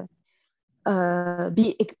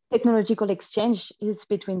be technological exchanges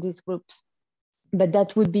between these groups. But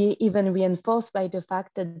that would be even reinforced by the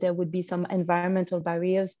fact that there would be some environmental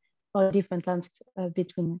barriers or different lands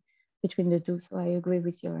between the two. So I agree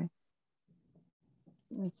with your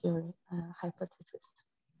hypothesis.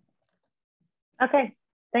 Okay,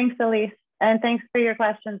 thanks, Elise. And thanks for your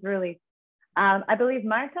questions, Ruli. I believe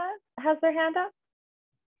Marta has their hand up.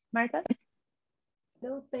 Marta?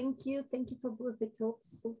 No, thank you. Thank you for both the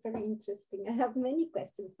talks. So very interesting. I have many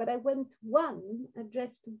questions, but I want one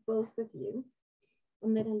addressed to both of you,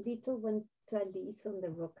 and then a little one to Elise on the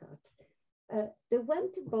rock art. The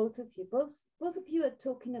one to both of you. Both of you are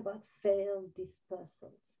talking about failed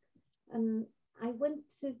dispersals. And I want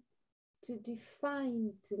to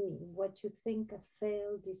define to me what you think a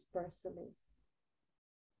failed dispersal is.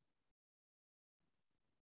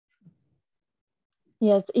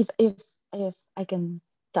 Yes, if I can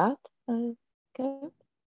start, okay.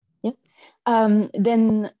 Yeah.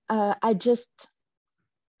 Then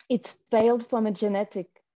it's failed from a genetic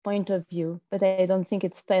point of view, but I don't think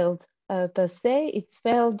it's failed per se. It's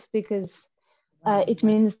failed because it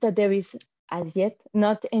means that there is, as yet,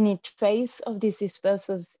 not any trace of these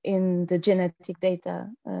dispersals in the genetic data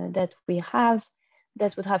that we have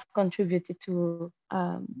that would have contributed to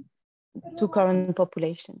current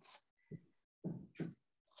populations.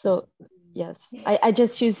 So yes, I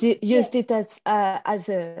just used it as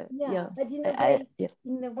a But in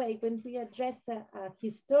a way, when we address a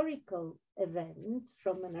historical event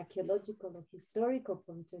from an archaeological or historical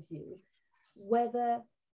point of view, whether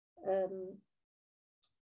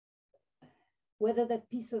that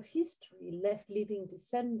piece of history left living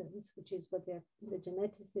descendants, which is what the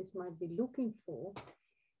geneticists might be looking for,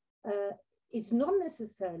 is not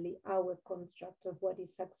necessarily our construct of what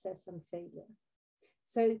is success and failure.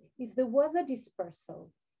 So if there was a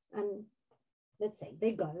dispersal, and let's say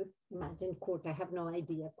they go, imagine Kurt, I have no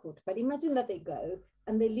idea Kurt, but imagine that they go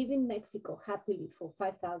and they live in Mexico happily for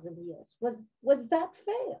 5,000 years. Was that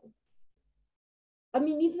fail? I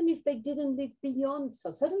mean, even if they didn't live beyond,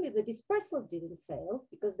 so certainly the dispersal didn't fail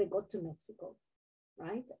because they got to Mexico,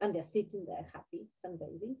 right? And they're sitting there happy,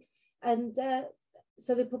 sunbathing. And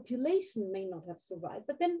so the population may not have survived,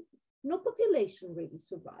 but then no population really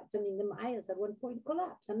survives. I mean, the Mayas at one point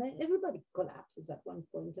collapse, and everybody collapses at one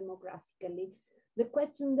point demographically. The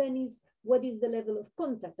question then is, what is the level of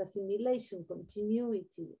contact, assimilation,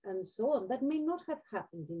 continuity, and so on? That may not have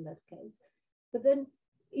happened in that case. But then,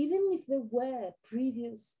 even if there were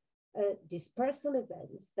previous dispersal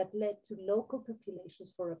events that led to local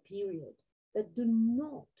populations for a period that do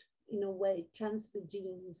not, in a way, transfer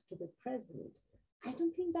genes to the present, I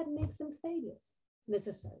don't think that makes them failures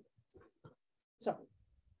necessarily. Sorry.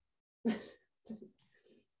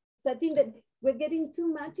 So I think that we're getting too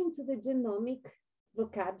much into the genomic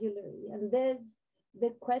vocabulary, and there's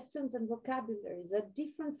the questions and vocabularies are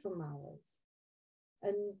different from ours.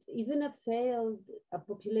 And even a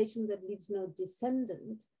population that leaves no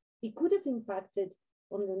descendant, it could have impacted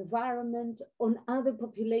on the environment, on other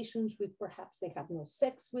populations which perhaps they had no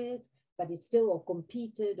sex with, but it's still or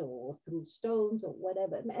competed or threw stones or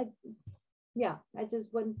whatever. I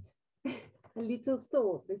just want a little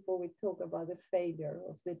thought before we talk about the failure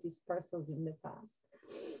of the dispersals in the past.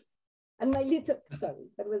 And my little, sorry,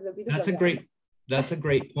 that was a bit That's of a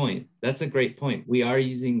great point. That's a great point. We are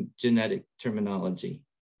using genetic terminology.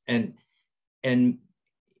 And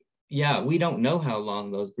yeah, we don't know how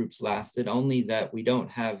long those groups lasted, only that we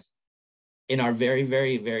don't have, in our very,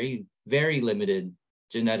 very, very, very limited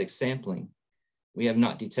genetic sampling, we have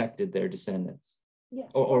not detected their descendants. Yeah.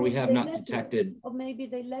 Or we have not detected. None. Or maybe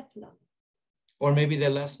they left none. Or maybe they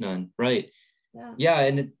left none, right? Yeah, yeah,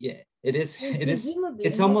 and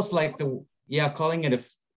it's almost like calling it a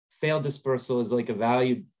failed dispersal is like a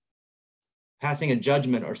value, passing a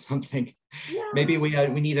judgment or something. Yeah. Maybe we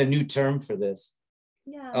need a new term for this.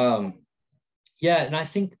 Yeah. And I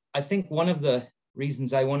think one of the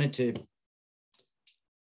reasons one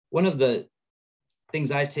of the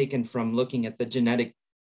things I've taken from looking at the genetic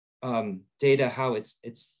data, how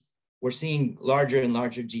we're seeing larger and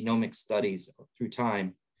larger genomic studies through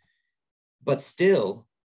time, but still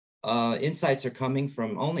insights are coming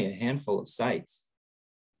from only a handful of sites.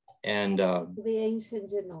 And the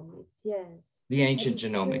ancient genomics, yes. The ancient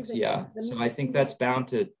genomics, yeah. So I think that's bound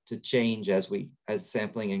to change as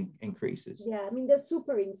sampling increases. Yeah, I mean, they're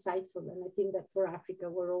super insightful. And I think that for Africa,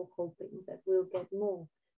 we're all hoping that we'll get more.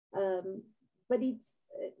 But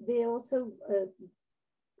they also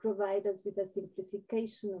provide us with a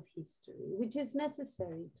simplification of history, which is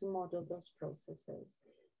necessary to model those processes.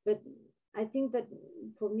 But I think that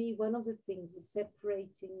for me, one of the things is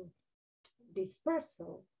separating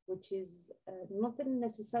dispersal, which is not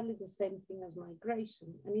necessarily the same thing as migration,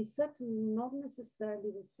 and is certainly not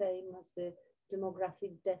necessarily the same as the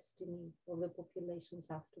demographic destiny of the populations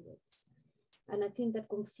afterwards. And I think that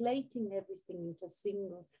conflating everything into a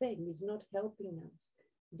single thing is not helping us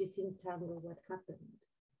disentangle what happened.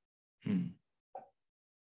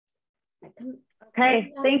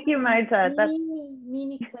 Okay, thank you, Marta.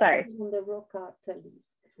 Mini question on the rock art,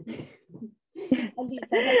 Elise.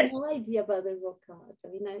 Elise, I have no idea about the rock art. I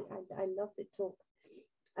mean, I love the talk.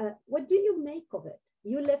 What do you make of it?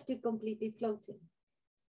 You left it completely floating.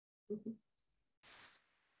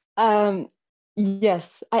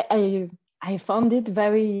 Yes, I found it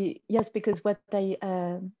very, yes, because what I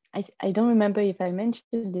don't remember if I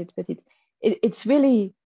mentioned it, but it's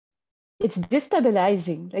really, it's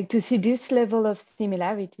destabilizing, like to see this level of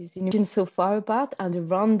similarities in regions so far apart and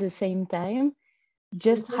around the same time,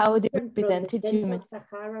 just so how they represented humans.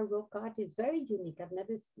 Sahara rock art is very unique. I've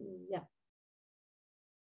never seen, yeah.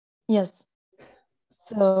 Yes.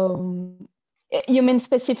 So you mean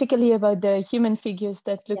specifically about the human figures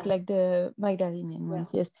that look like the Magdalenian ones?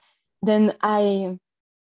 Yes. Then I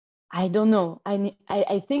don't know.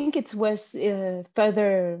 I think it's worth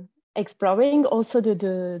further exploring. Also,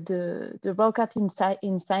 the rock art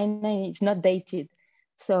in Sinai is not dated,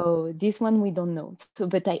 so this one we don't know. So,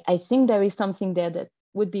 but I think there is something there that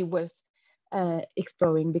would be worth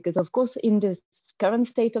exploring, because of course in this current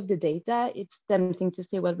state of the data, it's tempting to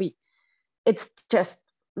say, well, it's just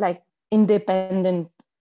like independent.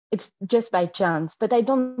 It's just by chance. But I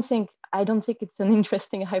don't think it's an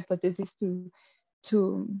interesting hypothesis to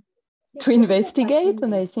investigate,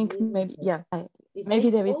 and I think maybe maybe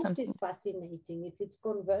there is something. Is fascinating. If its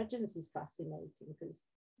convergence is fascinating, because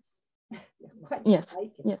yes.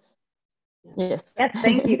 Yes,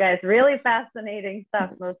 thank you guys. Really fascinating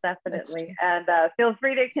stuff, most definitely. And feel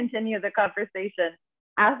free to continue the conversation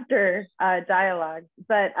after dialogue.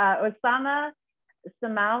 But Osama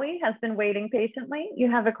Samawi has been waiting patiently.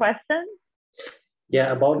 You have a question?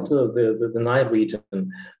 Yeah, about the Nile region.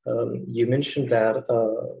 You mentioned that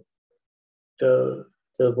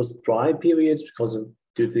there was dry periods because of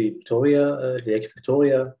due to the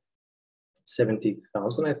Victoria,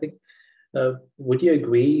 70,000, I think. Would you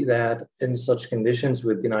agree that in such conditions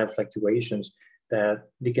with Nile fluctuations, that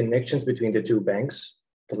the connections between the two banks,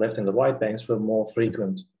 the left and the right banks, were more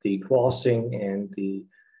frequent? The crossing and the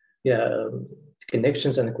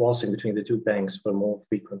connections and the crossing between the two banks were more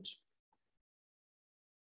frequent.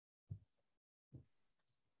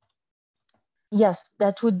 Yes,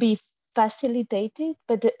 that would be facilitated,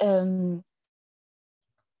 but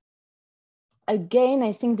again,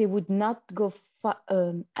 I think they would not go far.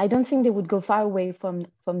 I don't think they would go far away from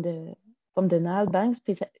the Nile banks,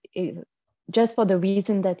 just for the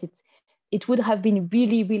reason that it would have been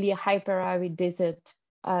really hyper-arid desert,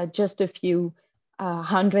 just a few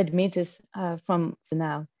 100 meters from the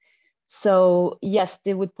Nile. So yes,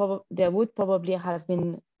 there would probably have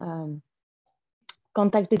been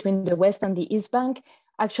contact between the west and the east bank.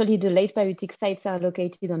 Actually, the late Paleolithic sites are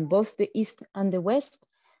located on both the east and the west.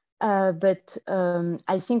 But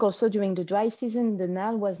I think also during the dry season, the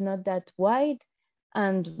Nile was not that wide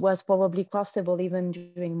and was probably crossable even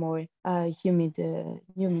during more humid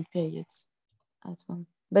periods as well.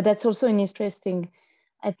 But that's also an interesting,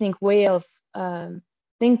 I think, way of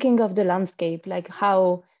thinking of the landscape, like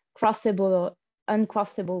how crossable or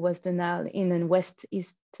uncrossable was the Nile in a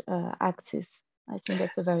west-east axis. I think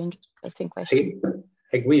that's a very interesting question.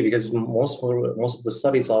 I agree, because most of the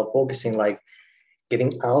studies are focusing like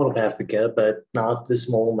getting out of Africa, but not the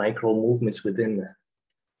small micro movements within.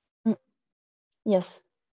 Yes.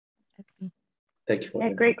 Thank you for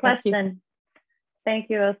that. Great question. Thank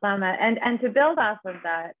you, Osama. And to build off of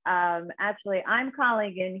that, actually, I'm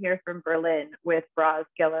calling in here from Berlin with Roz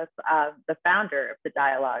Gillis, the founder of the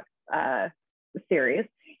Dialogues series.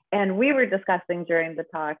 And we were discussing during the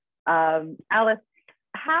talk, Alice,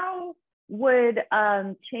 how would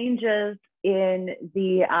changes in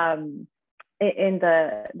the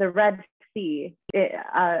Red Sea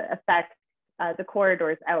affect the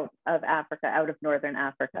corridors out of Africa, out of Northern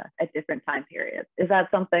Africa at different time periods? Is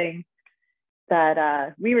that something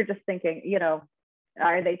that we were just thinking, you know,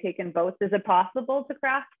 are they taking boats? Is it possible to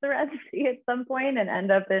cross the Red Sea at some point and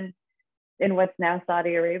end up in what's now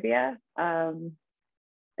Saudi Arabia?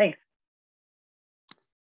 Thanks.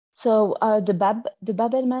 So the Bab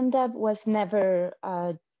el-Mandab was never,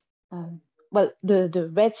 well,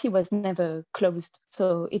 the Red Sea was never closed.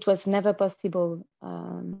 So it was never possible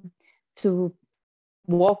to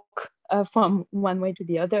walk from one way to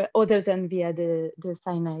the other than via the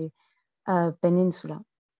Sinai Peninsula.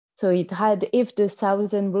 So it had, if the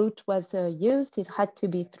southern route was used, it had to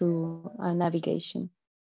be through navigation.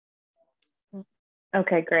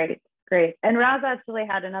 Okay, great. And Raz actually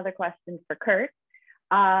had another question for Kurt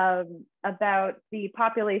about the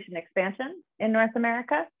population expansion in North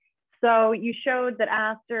America. So you showed that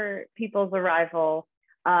after people's arrival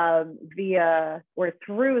via or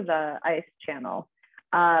through the ice channel,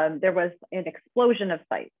 there was an explosion of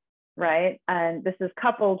sites, right? And this is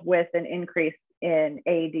coupled with an increase in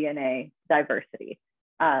aDNA diversity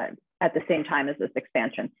at the same time as this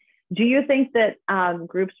expansion. Do you think that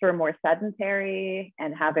groups were more sedentary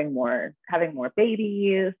and having more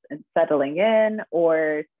babies and settling in,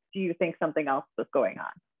 or do you think something else was going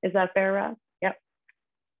on? Is that fair, Rob? Yep.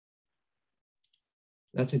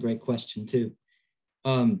 That's a great question too.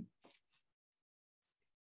 I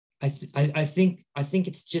think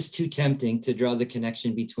it's just too tempting to draw the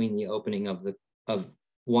connection between the opening of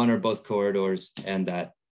one or both corridors and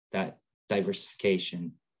that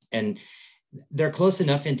diversification. And they're close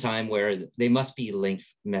enough in time where they must be linked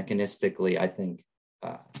mechanistically, I think.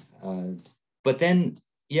 But then,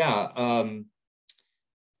 yeah,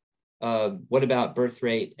 what about birth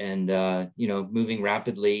rate and moving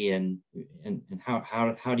rapidly, and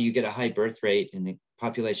how do you get a high birth rate and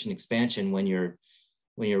population expansion when you're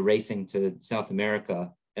racing to South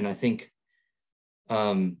America? And I think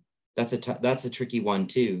that's a tricky one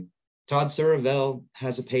too. Todd Suravel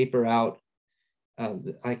has a paper out.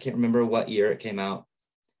 I can't remember what year it came out,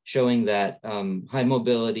 showing that high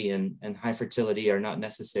mobility and high fertility are not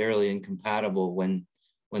necessarily incompatible when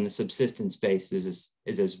the subsistence base is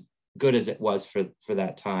as good as it was for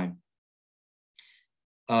that time.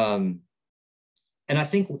 And I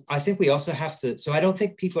think we also have to. So I don't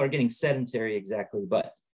think people are getting sedentary exactly,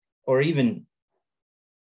 or even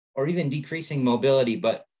decreasing mobility.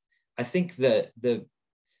 But I think the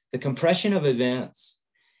compression of events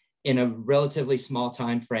in a relatively small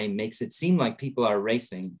time frame makes it seem like people are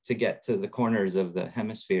racing to get to the corners of the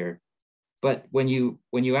hemisphere. But when you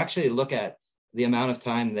actually look at the amount of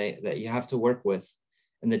time that you have to work with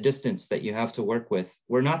and the distance that you have to work with,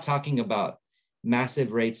 we're not talking about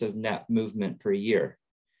massive rates of net movement per year.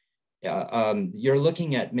 You're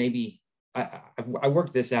looking at maybe, I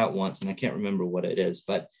worked this out once and I can't remember what it is,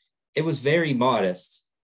 but it was very modest.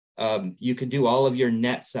 You could do all of your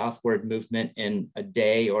net southward movement in a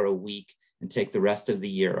day or a week and take the rest of the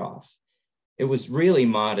year off. It was really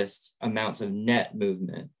modest amounts of net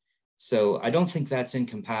movement. So I don't think that's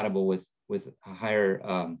incompatible with a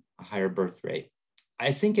higher birth rate.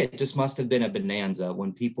 I think it just must have been a bonanza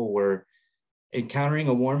when people were encountering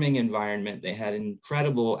a warming environment. They had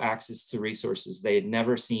incredible access to resources they had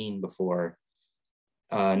never seen before,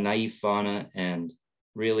 naive fauna, and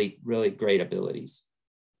really, really great abilities.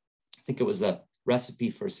 I think it was a recipe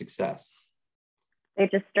for success. They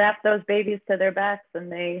just strapped those babies to their backs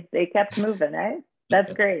and they kept moving, eh?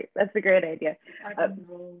 That's great. That's a great idea.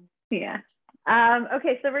 Yeah.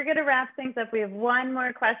 Okay, so we're going to wrap things up. We have one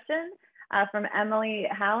more question from Emily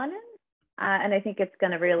Hallinan, and I think it's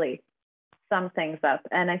going to really sum things up.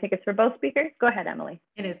 And I think it's for both speakers. Go ahead, Emily.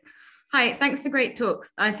 It is. Hi, thanks for great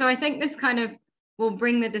talks. So I think this kind of will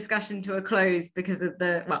bring the discussion to a close because of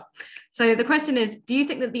so the question is, do you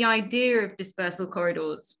think that the idea of dispersal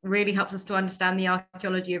corridors really helps us to understand the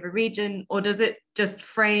archaeology of a region, or does it just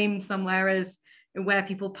frame somewhere as where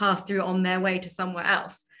people pass through on their way to somewhere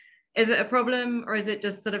else? Is it a problem, or is it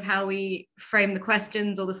just sort of how we frame the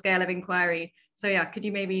questions or the scale of inquiry? So yeah, could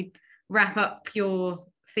you maybe wrap up your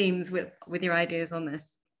themes with your ideas on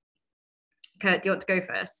this? Kurt, do you want to go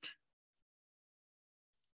first?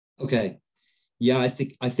 Okay. Yeah, I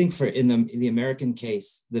think for in the American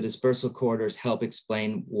case, the dispersal corridors help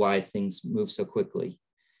explain why things move so quickly.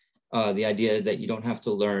 The idea that you don't have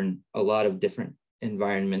to learn a lot of different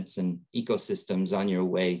environments and ecosystems on your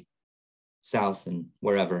way south and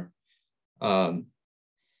wherever. I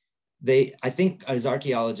think as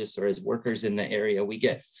archaeologists or as workers in the area, we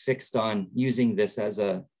get fixed on using this as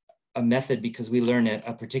a method because we learn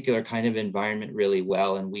a particular kind of environment really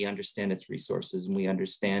well, and we understand its resources and we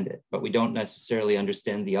understand it, but we don't necessarily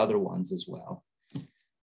understand the other ones as well.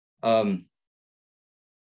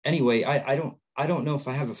 Anyway, I don't know if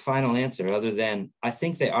I have a final answer other than I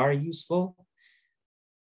think they are useful,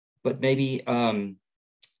 but maybe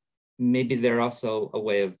they're also a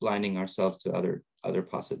way of blinding ourselves to other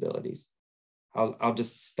possibilities. I'll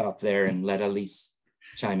just stop there and let Elise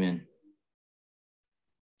chime in.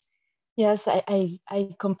 Yes, I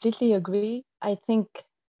completely agree. I think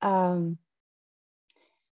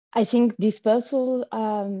dispersal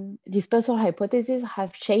hypotheses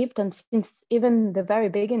have shaped, and since even the very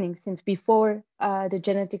beginning, since before the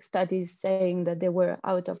genetic studies saying that they were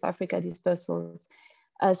out of Africa dispersals.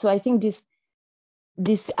 So I think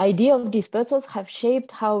this idea of dispersals have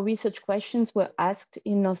shaped how research questions were asked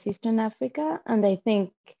in Northeastern Africa, and I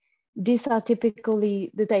think these are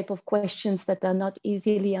typically the type of questions that are not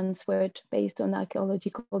easily answered based on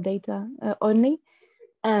archaeological data only.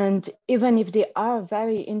 And even if they are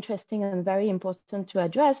very interesting and very important to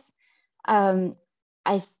address,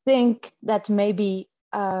 I think that maybe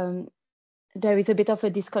there is a bit of a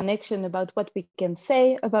disconnection about what we can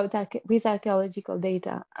say about with archaeological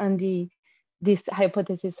data and this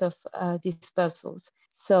hypothesis of dispersals.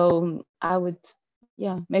 So I would,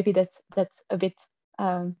 maybe that's a bit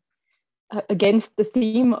against the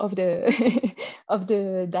theme of the of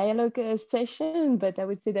the dialogue session, but I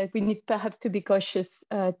would say that we need perhaps to be cautious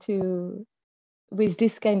with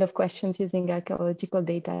this kind of questions using archaeological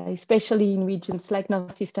data, especially in regions like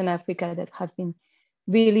Northeastern Africa that have been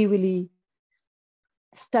really, really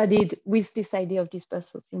studied with this idea of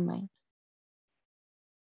dispersals in mind.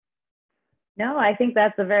 No, I think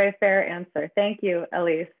that's a very fair answer. Thank you,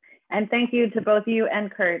 Elise. And thank you to both you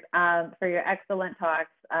and Kurt for your excellent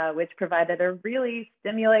talks, which provided a really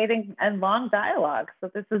stimulating and long dialogue. So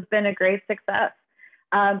this has been a great success.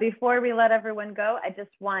 Before we let everyone go, I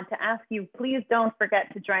just want to ask you, please don't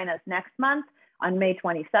forget to join us next month on May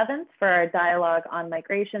 27th for our dialogue on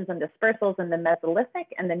migrations and dispersals in the Mesolithic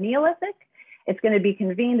and the Neolithic. It's going to be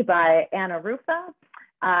convened by Anna Rufa,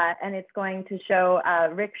 and it's going to show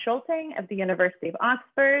Rick Schulting of the University of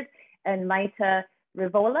Oxford and Maita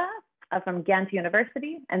Rivola from Ghent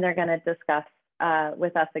University, and they're going to discuss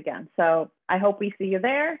with us again. So I hope we see you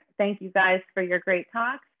there. Thank you guys for your great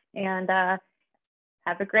talks, and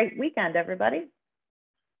have a great weekend, everybody.